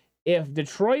 Mm-hmm. If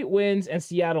Detroit wins and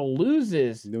Seattle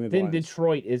loses, then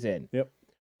Detroit is in. Yep.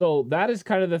 So that is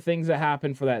kind of the things that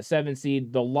happen for that 7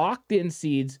 seed. The locked-in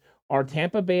seeds are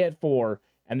Tampa Bay at 4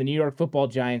 and the New York Football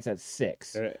Giants at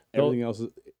 6. Everything else is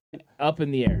up in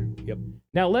the air. Yep.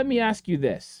 Now, let me ask you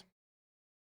this.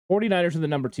 49ers are the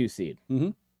number 2 seed. Mm-hmm.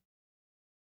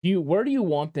 Where do you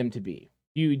want them to be?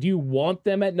 Do you want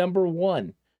them at number 1?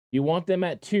 Do you want them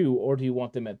at 2, or do you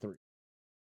want them at 3?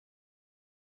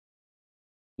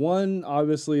 1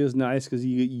 obviously is nice because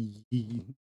you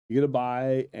get a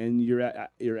bye and you're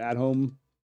at home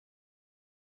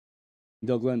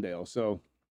Del Glendale. So,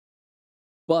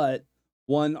 but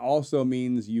 1 also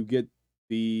means you get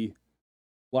the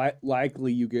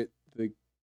likely you get the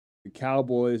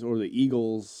Cowboys or the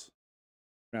Eagles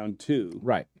round 2,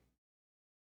 right?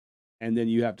 And then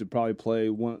you have to probably play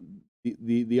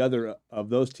the other of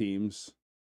those teams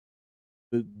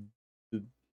the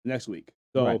next week.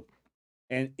 So. Right.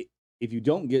 And if you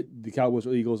don't get the Cowboys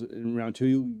or Eagles in round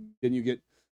 2, then you get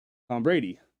Tom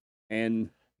Brady. And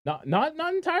not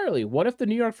entirely. What if the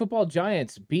New York Football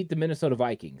Giants beat the Minnesota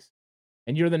Vikings,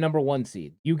 and you're the number 1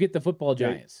 seed? You get the Football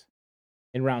Giants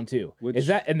in round 2.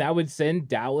 That would send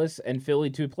Dallas and Philly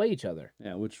to play each other?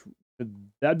 Yeah,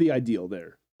 that'd be ideal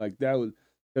there. Like that would,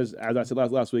 because as I said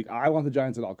last week, I want the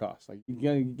Giants at all costs. Like,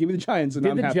 give me the Giants, and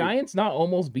I'm happy. Did the Giants not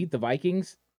almost beat the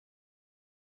Vikings?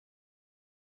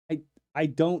 I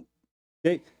don't.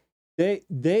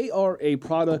 They are a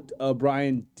product of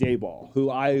Brian Daboll, who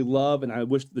I love, and I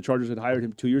wish the Chargers had hired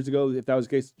him 2 years ago. If that was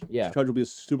the case, the Chargers would be a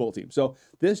Super Bowl team. So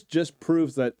this just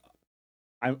proves that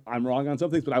I'm wrong on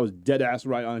some things, but I was dead ass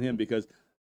right on him, because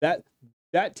that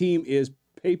team is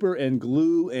paper and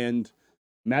glue and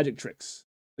magic tricks.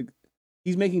 Like,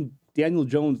 he's making Daniel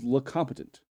Jones look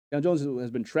competent. Daniel Jones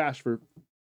has been trashed for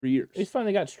years. He's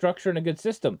finally got structure and a good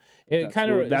system.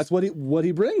 That's what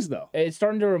he brings, though. It's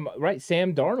starting to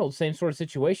Sam Darnold, same sort of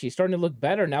situation. He's starting to look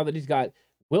better now that he's got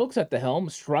Wilkes at the helm,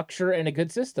 structure and a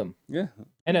good system. Yeah,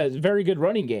 and a very good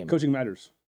running game. Coaching matters.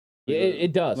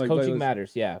 It does. Coaching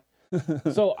matters. Yeah.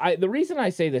 So the reason I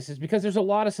say this is because there's a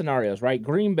lot of scenarios, right?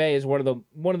 Green Bay is one of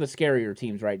the scarier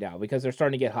teams right now because they're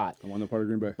starting to get hot. I want no part of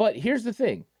Green Bay. But here's the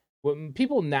thing: when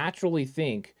people naturally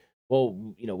think, well,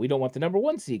 we don't want the number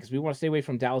 1 seed because we want to stay away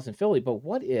from Dallas and Philly. But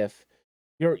what if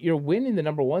you're winning the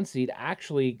number 1 seed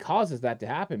actually causes that to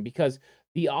happen? Because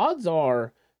the odds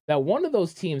are that one of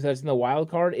those teams that's in the wild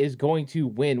card is going to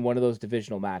win one of those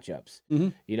divisional matchups.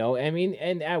 Mm-hmm. I mean,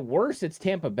 and at worst, it's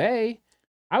Tampa Bay.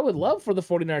 I would love for the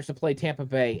 49ers to play Tampa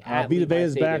Bay. Vita Bay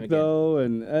is back, though,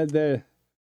 and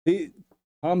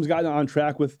Tom's gotten on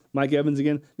track with Mike Evans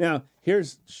again. Now,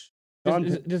 here's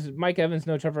does Mike Evans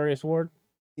know Charvarius Ward?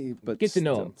 But get to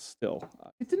know him. Still,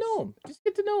 get to know him. Just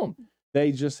get to know him.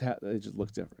 They just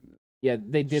look different. Yeah,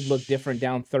 they did look different,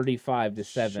 down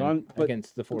 35-7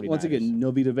 against the 49ers. Once again, no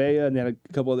Vita Vea, and they had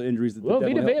a couple other injuries.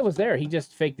 Vita Vea was there. He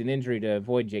just faked an injury to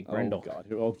avoid Jake Brendel. Oh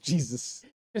God! Oh Jesus!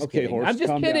 Just kidding. I'm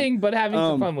just kidding, but having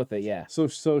some fun with it. Yeah. So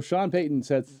Sean Payton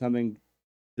said something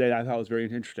today I thought was very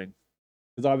interesting,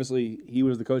 because obviously he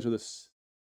was the coach of the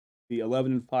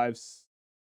 11-5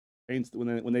 Saints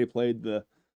when they played the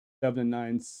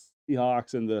 7-9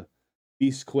 Seahawks and the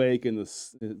Beastquake and the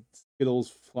Skittles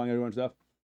flying everywhere and stuff.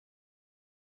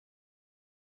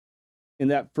 In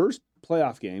that first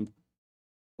playoff game,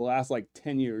 the last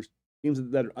 10 years, teams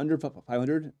that are under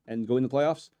 500 and go into the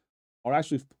playoffs are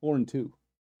actually 4-2.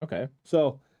 Okay.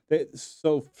 So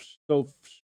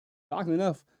shockingly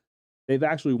enough, they've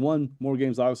actually won more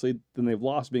games obviously than they've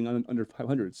lost being under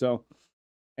 500. So,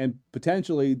 and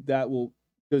potentially that will,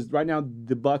 because right now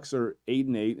the Bucks are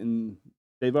 8-8 and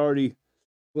they've already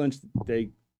clinched they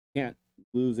can't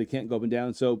lose. They can't go up and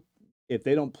down. So if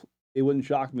they don't, it wouldn't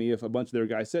shock me if a bunch of their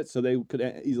guys sit. So they could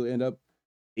easily end up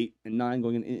 8-9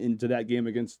 going into that game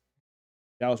against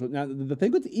Dallas. Now the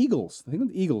thing with the Eagles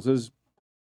is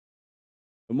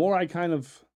the more I kind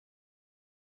of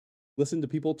listen to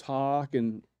people talk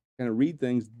and kind of read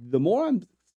things, the more I'm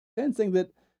sensing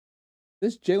that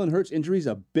this Jalen Hurts injury is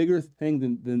a bigger thing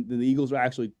than the Eagles are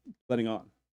actually letting on.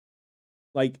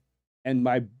 Like, and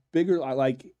my bigger,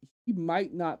 like, he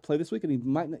might not play this week, and he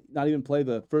might not even play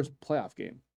the first playoff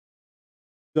game.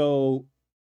 So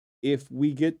if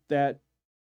we do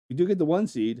get the 1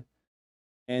 seed,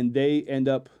 and they end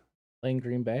up playing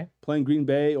Green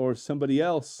Bay or somebody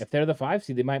else. If they're the 5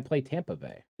 seed, they might play Tampa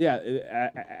Bay. Yeah,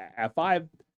 at 5,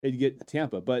 they'd get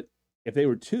Tampa. But if they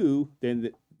were 2, then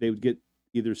they would get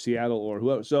either Seattle or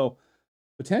whoever. So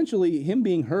potentially him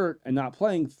being hurt and not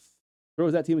playing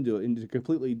throws that team into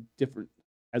completely different,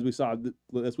 as we saw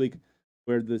this week,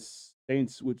 where the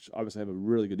Saints, which obviously have a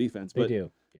really good defense, but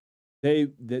they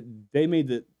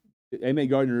made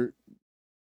Gardner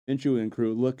Minshew and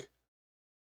crew look,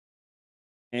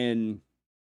 and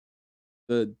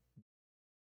the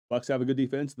Bucs have a good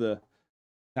defense. The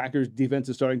Packers defense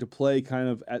is starting to play kind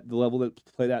of at the level that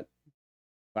played at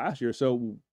last year.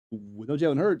 So with no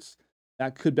Jalen Hurts,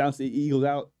 that could bounce the Eagles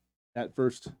out that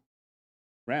first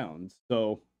round.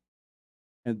 So,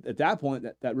 and at that point,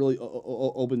 that really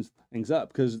opens things up,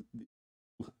 because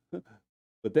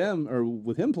with them, or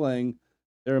with him playing,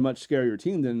 they're a much scarier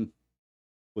team than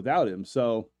without him.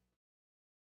 So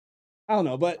I don't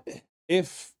know, but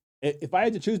if I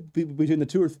had to choose between the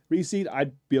 2 or 3 seed,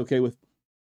 I'd be okay with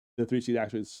the 3 seed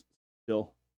actually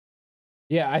still.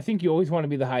 Yeah, I think you always want to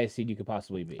be the highest seed you could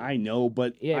possibly be. I know,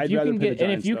 but yeah, if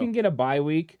you can get a bye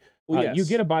week, yes. You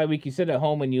get a bye week, you sit at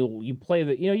home and you play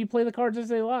the cards as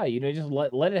they lie. Just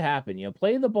let it happen.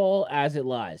 Play the ball as it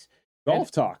lies.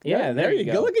 Golf talk. Yeah, there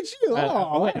you go. Look at you.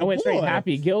 I went straight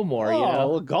Happy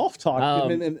Gilmore. Golf talk.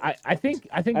 I think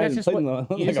that's just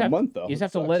what you just a month though. You just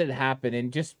have to let it happen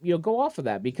and just go off of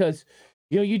that, because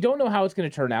you don't know how it's going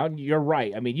to turn out. And you're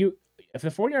right. I mean, if the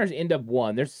 49ers end up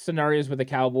 1, there's scenarios where the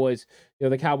Cowboys,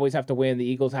 the Cowboys have to win, the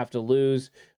Eagles have to lose,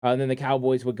 and then the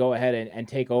Cowboys would go ahead and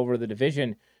take over the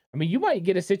division. I mean, you might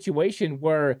get a situation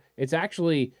where it's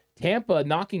actually Tampa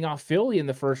knocking off Philly in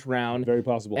the first round. Very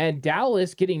possible. And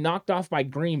Dallas getting knocked off by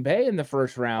Green Bay in the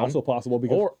first round. Also possible,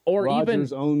 because or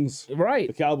Rodgers even owns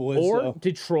the Cowboys. Or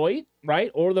Detroit,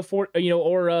 right? Or the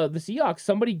Seahawks,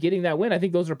 somebody getting that win. I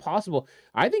think those are possible.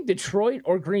 I think Detroit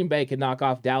or Green Bay can knock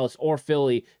off Dallas or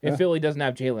Philly if Philly doesn't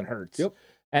have Jalen Hurts. Yep.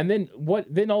 And then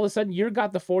all of a sudden you've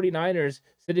got the 49ers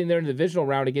sitting there in the divisional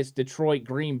round against Detroit,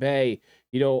 Green Bay,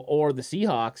 or the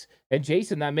Seahawks. And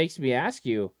Jason, that makes me ask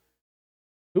you,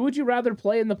 who would you rather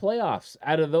play in the playoffs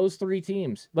out of those 3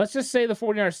 teams? Let's just say the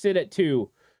 49ers sit at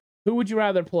 2. Who would you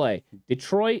rather play?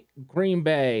 Detroit, Green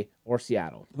Bay, or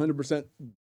Seattle? 100%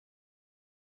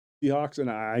 Seahawks, and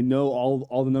I know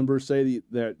all the numbers say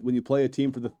that when you play a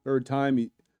team for the 3rd time,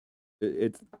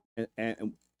 it's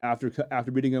and after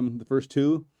beating them the first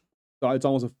 2, so it's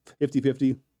almost a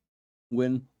 50-50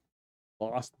 win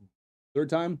loss 3rd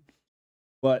time.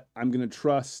 But I'm gonna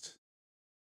trust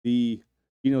the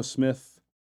Geno Smith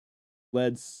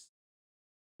led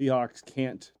Seahawks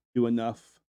can't do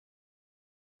enough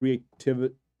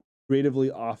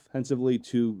creatively, offensively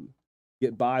to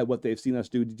get by what they've seen us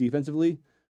do defensively.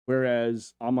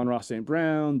 Whereas Amon-Ra St.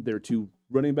 Brown, their 2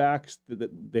 running backs, that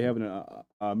they have an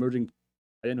emerging,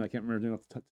 I can't remember off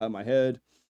the top of my head,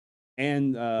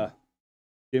 and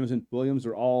Jameson Williams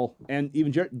are all, and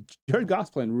even Jared Goff's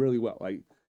playing really well. Like,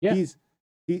 yeah,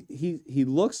 he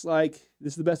looks like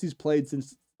this is the best he's played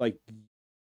since like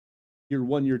year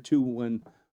 1, year 2, when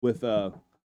with the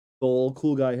old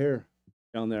cool guy hair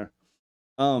down there.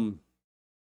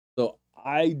 So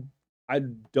I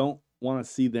don't want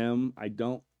to see them. I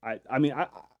mean,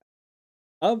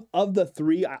 of the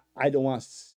 3, I don't want to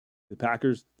see the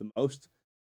Packers the most.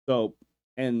 So,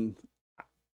 and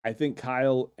I think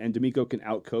Kyle and D'Amico can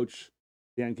outcoach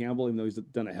Dan Campbell, even though he's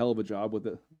done a hell of a job with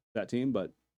that team.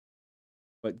 But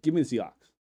give me the Seahawks.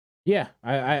 Yeah,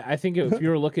 I think if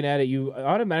you're looking at it, you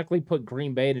automatically put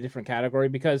Green Bay in a different category,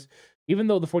 because even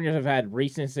though the 49ers have had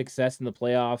recent success in the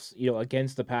playoffs,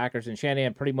 against the Packers, and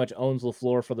Shanahan pretty much owns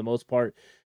LaFleur for the most part,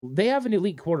 they have an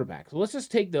elite quarterback. So let's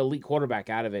just take the elite quarterback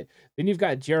out of it. Then you've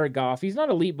got Jared Goff. He's not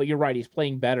elite, but you're right, he's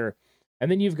playing better. And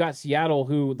then you've got Seattle,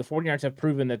 who the 49ers have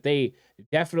proven that they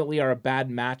definitely are a bad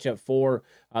matchup for.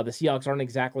 The Seahawks aren't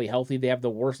exactly healthy. They have the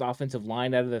worst offensive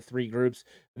line out of the 3 groups.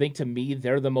 I think, to me,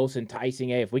 they're the most enticing.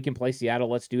 Hey, if we can play Seattle,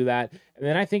 let's do that. And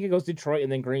then I think it goes Detroit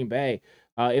and then Green Bay.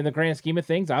 In the grand scheme of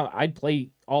things, I'd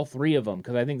play all 3 of them,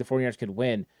 because I think the 49ers could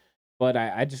win. But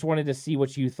I just wanted to see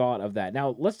what you thought of that.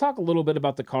 Now, let's talk a little bit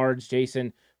about the Cards,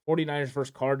 Jason. 49ers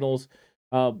versus Cardinals.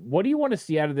 What do you want to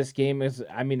see out of this game?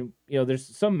 I mean,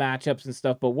 there's some matchups and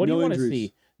stuff, but what do you want to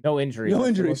see? No injuries. No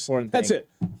injuries. That's it.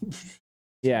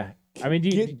 Yeah. I mean,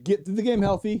 get the game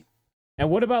healthy. And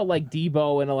what about like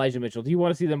Debo and Elijah Mitchell? Do you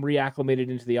want to see them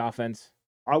reacclimated into the offense?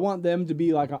 I want them to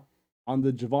be like on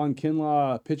the Javon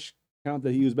Kinlaw pitch count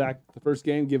that he was back the first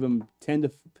game. Give him 10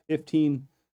 to 15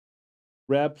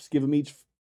 reps. Give them each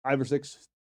 5 or 6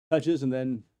 touches, and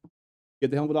then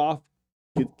get the helmet off.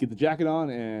 Get the jacket on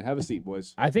and have a seat,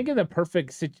 boys. I think in a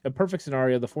perfect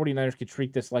scenario, the 49ers could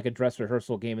treat this like a dress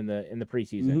rehearsal game in the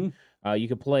preseason. Mm-hmm. You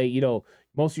could play,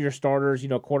 most of your starters,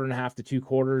 quarter and a half to 2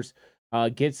 quarters.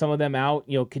 Get some of them out.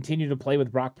 Continue to play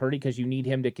with Brock Purdy because you need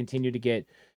him to continue to get,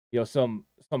 some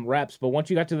reps. But once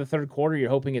you got to the third quarter, you're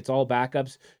hoping it's all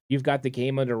backups. You've got the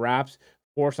game under wraps.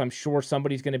 Of course, I'm sure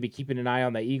somebody's going to be keeping an eye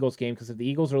on the Eagles game because if the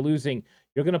Eagles are losing,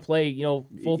 you're going to play, full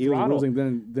throttle. Losing,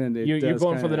 then you're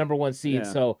going for the number 1 seed. Yeah.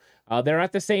 So they're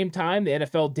at the same time. The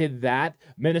NFL did that.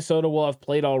 Minnesota will have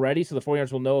played already, so the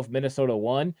 49ers will know if Minnesota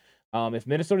won. If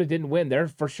Minnesota didn't win, they're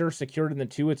for sure secured in the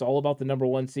 2. It's all about the number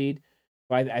 1 seed.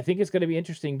 But I think it's going to be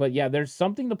interesting. But yeah, there's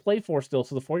something to play for still.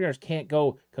 So the 49ers can't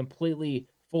go completely,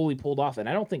 fully pulled off. And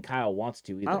I don't think Kyle wants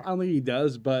to either. I don't think he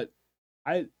does, but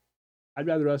I'd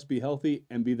rather us be healthy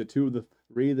and be the 2 of the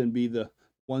 3 than be the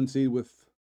 1 seed with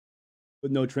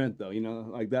no Trent, though.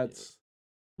 Like that's.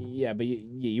 Yeah, but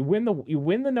you win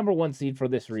the number 1 seed for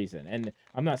this reason. And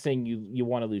I'm not saying you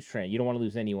want to lose Trent. You don't want to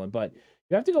lose anyone, but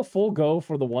you have to go full go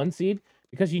for the 1 seed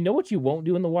because you know what you won't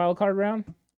do in the wild card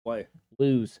round? Play.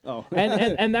 Lose. Oh.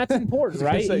 and that's important,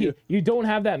 right? You don't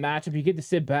have that matchup. You get to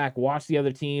sit back, watch the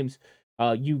other teams.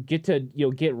 You get to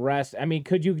get rest. I mean,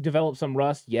 could you develop some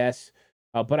rust? Yes.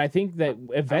 But I think that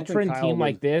a veteran team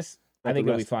like this, I think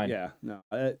it'll be fine. Yeah, no.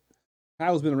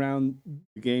 Kyle's been around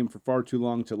the game for far too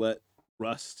long to let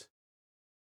rust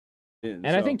in.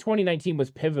 And I think 2019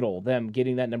 was pivotal, them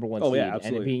getting that number 1 seed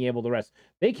and being able to rest.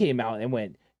 They came out and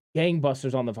went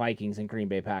gangbusters on the Vikings and Green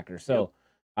Bay Packers. So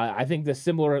I think the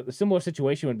similar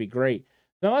situation would be great.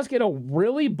 Now let's get a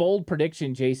really bold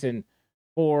prediction, Jason,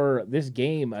 for this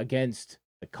game against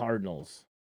the Cardinals.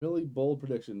 Really bold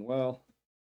prediction. Well,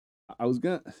 I was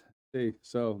going to say,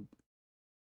 so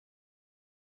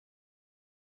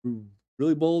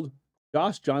really bold.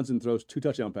 Josh Johnson throws 2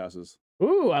 touchdown passes.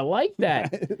 Ooh, I like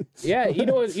that. Yeah, you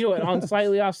know what? On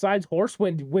slightly offsides, Horse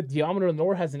with Diameter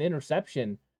Nor has an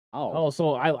interception. Oh,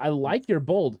 so I like your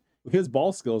bold. His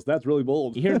ball skills, that's really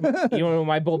bold. You know what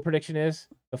my bold prediction is?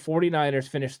 The 49ers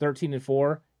finish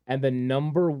 13-4 and the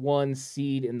number 1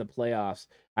 seed in the playoffs.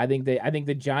 I think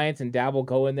the Giants and Dabble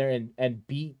go in there and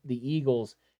beat the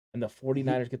Eagles, and the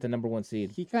 49ers get the number 1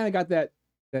 seed. He kind of got that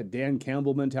Dan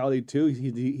Campbell mentality too.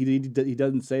 He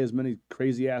doesn't say as many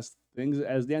crazy ass things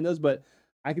as Dan does, but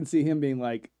I can see him being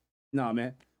like, "Nah,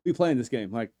 man, we playing this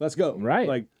game. Like, let's go. Right?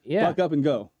 Like, buck up and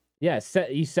go." Yeah,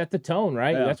 you set the tone,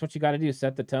 right? Yeah. That's what you got to do,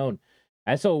 set the tone.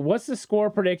 And so what's the score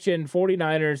prediction,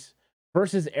 49ers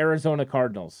versus Arizona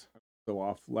Cardinals? So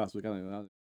off last week. I don't know.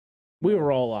 We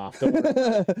were all off.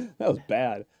 That was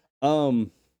bad.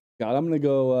 God, I'm going to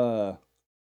go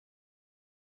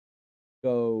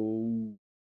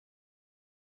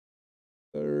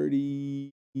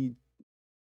 30,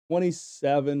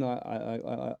 27.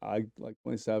 I like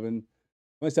 27.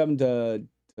 27 to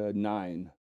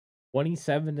 9.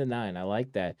 27-9. I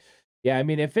like that. Yeah, I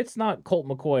mean, if it's not Colt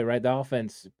McCoy, right, the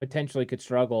offense potentially could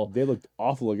struggle. They looked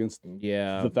awful against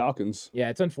the Falcons. Yeah,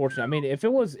 it's unfortunate. I mean, if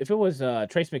it was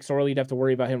Trace McSorley, you'd have to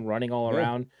worry about him running all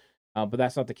around. But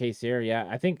that's not the case here. Yeah,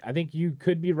 I think you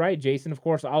could be right, Jason. Of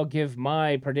course, I'll give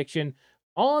my prediction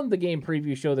on the game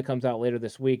preview show that comes out later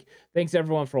this week. Thanks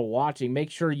everyone for watching.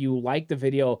 Make sure you like the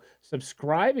video,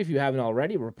 subscribe if you haven't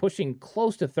already. We're pushing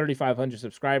close to 3,500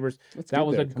 subscribers. That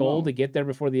was a goal to get there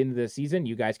before the end of the season.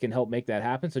 You guys can help make that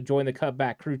happen. So join the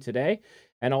Cutback crew today.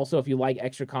 And also, if you like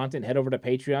extra content, head over to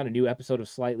Patreon. A new episode of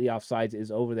Slightly Offsides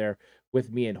is over there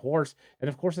with me and Horse. And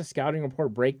of course, the Scouting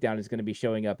Report breakdown is going to be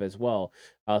showing up as well.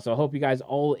 So I hope you guys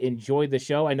all enjoyed the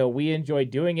show. I know we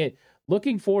enjoyed doing it.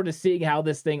 Looking forward to seeing how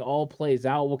this thing all plays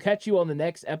out. We'll catch you on the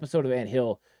next episode of Ant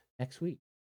Hill next week.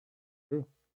 True.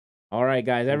 All right,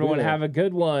 guys. Everyone have a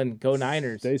good one. Go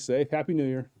Niners. Stay safe. Happy New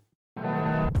Year.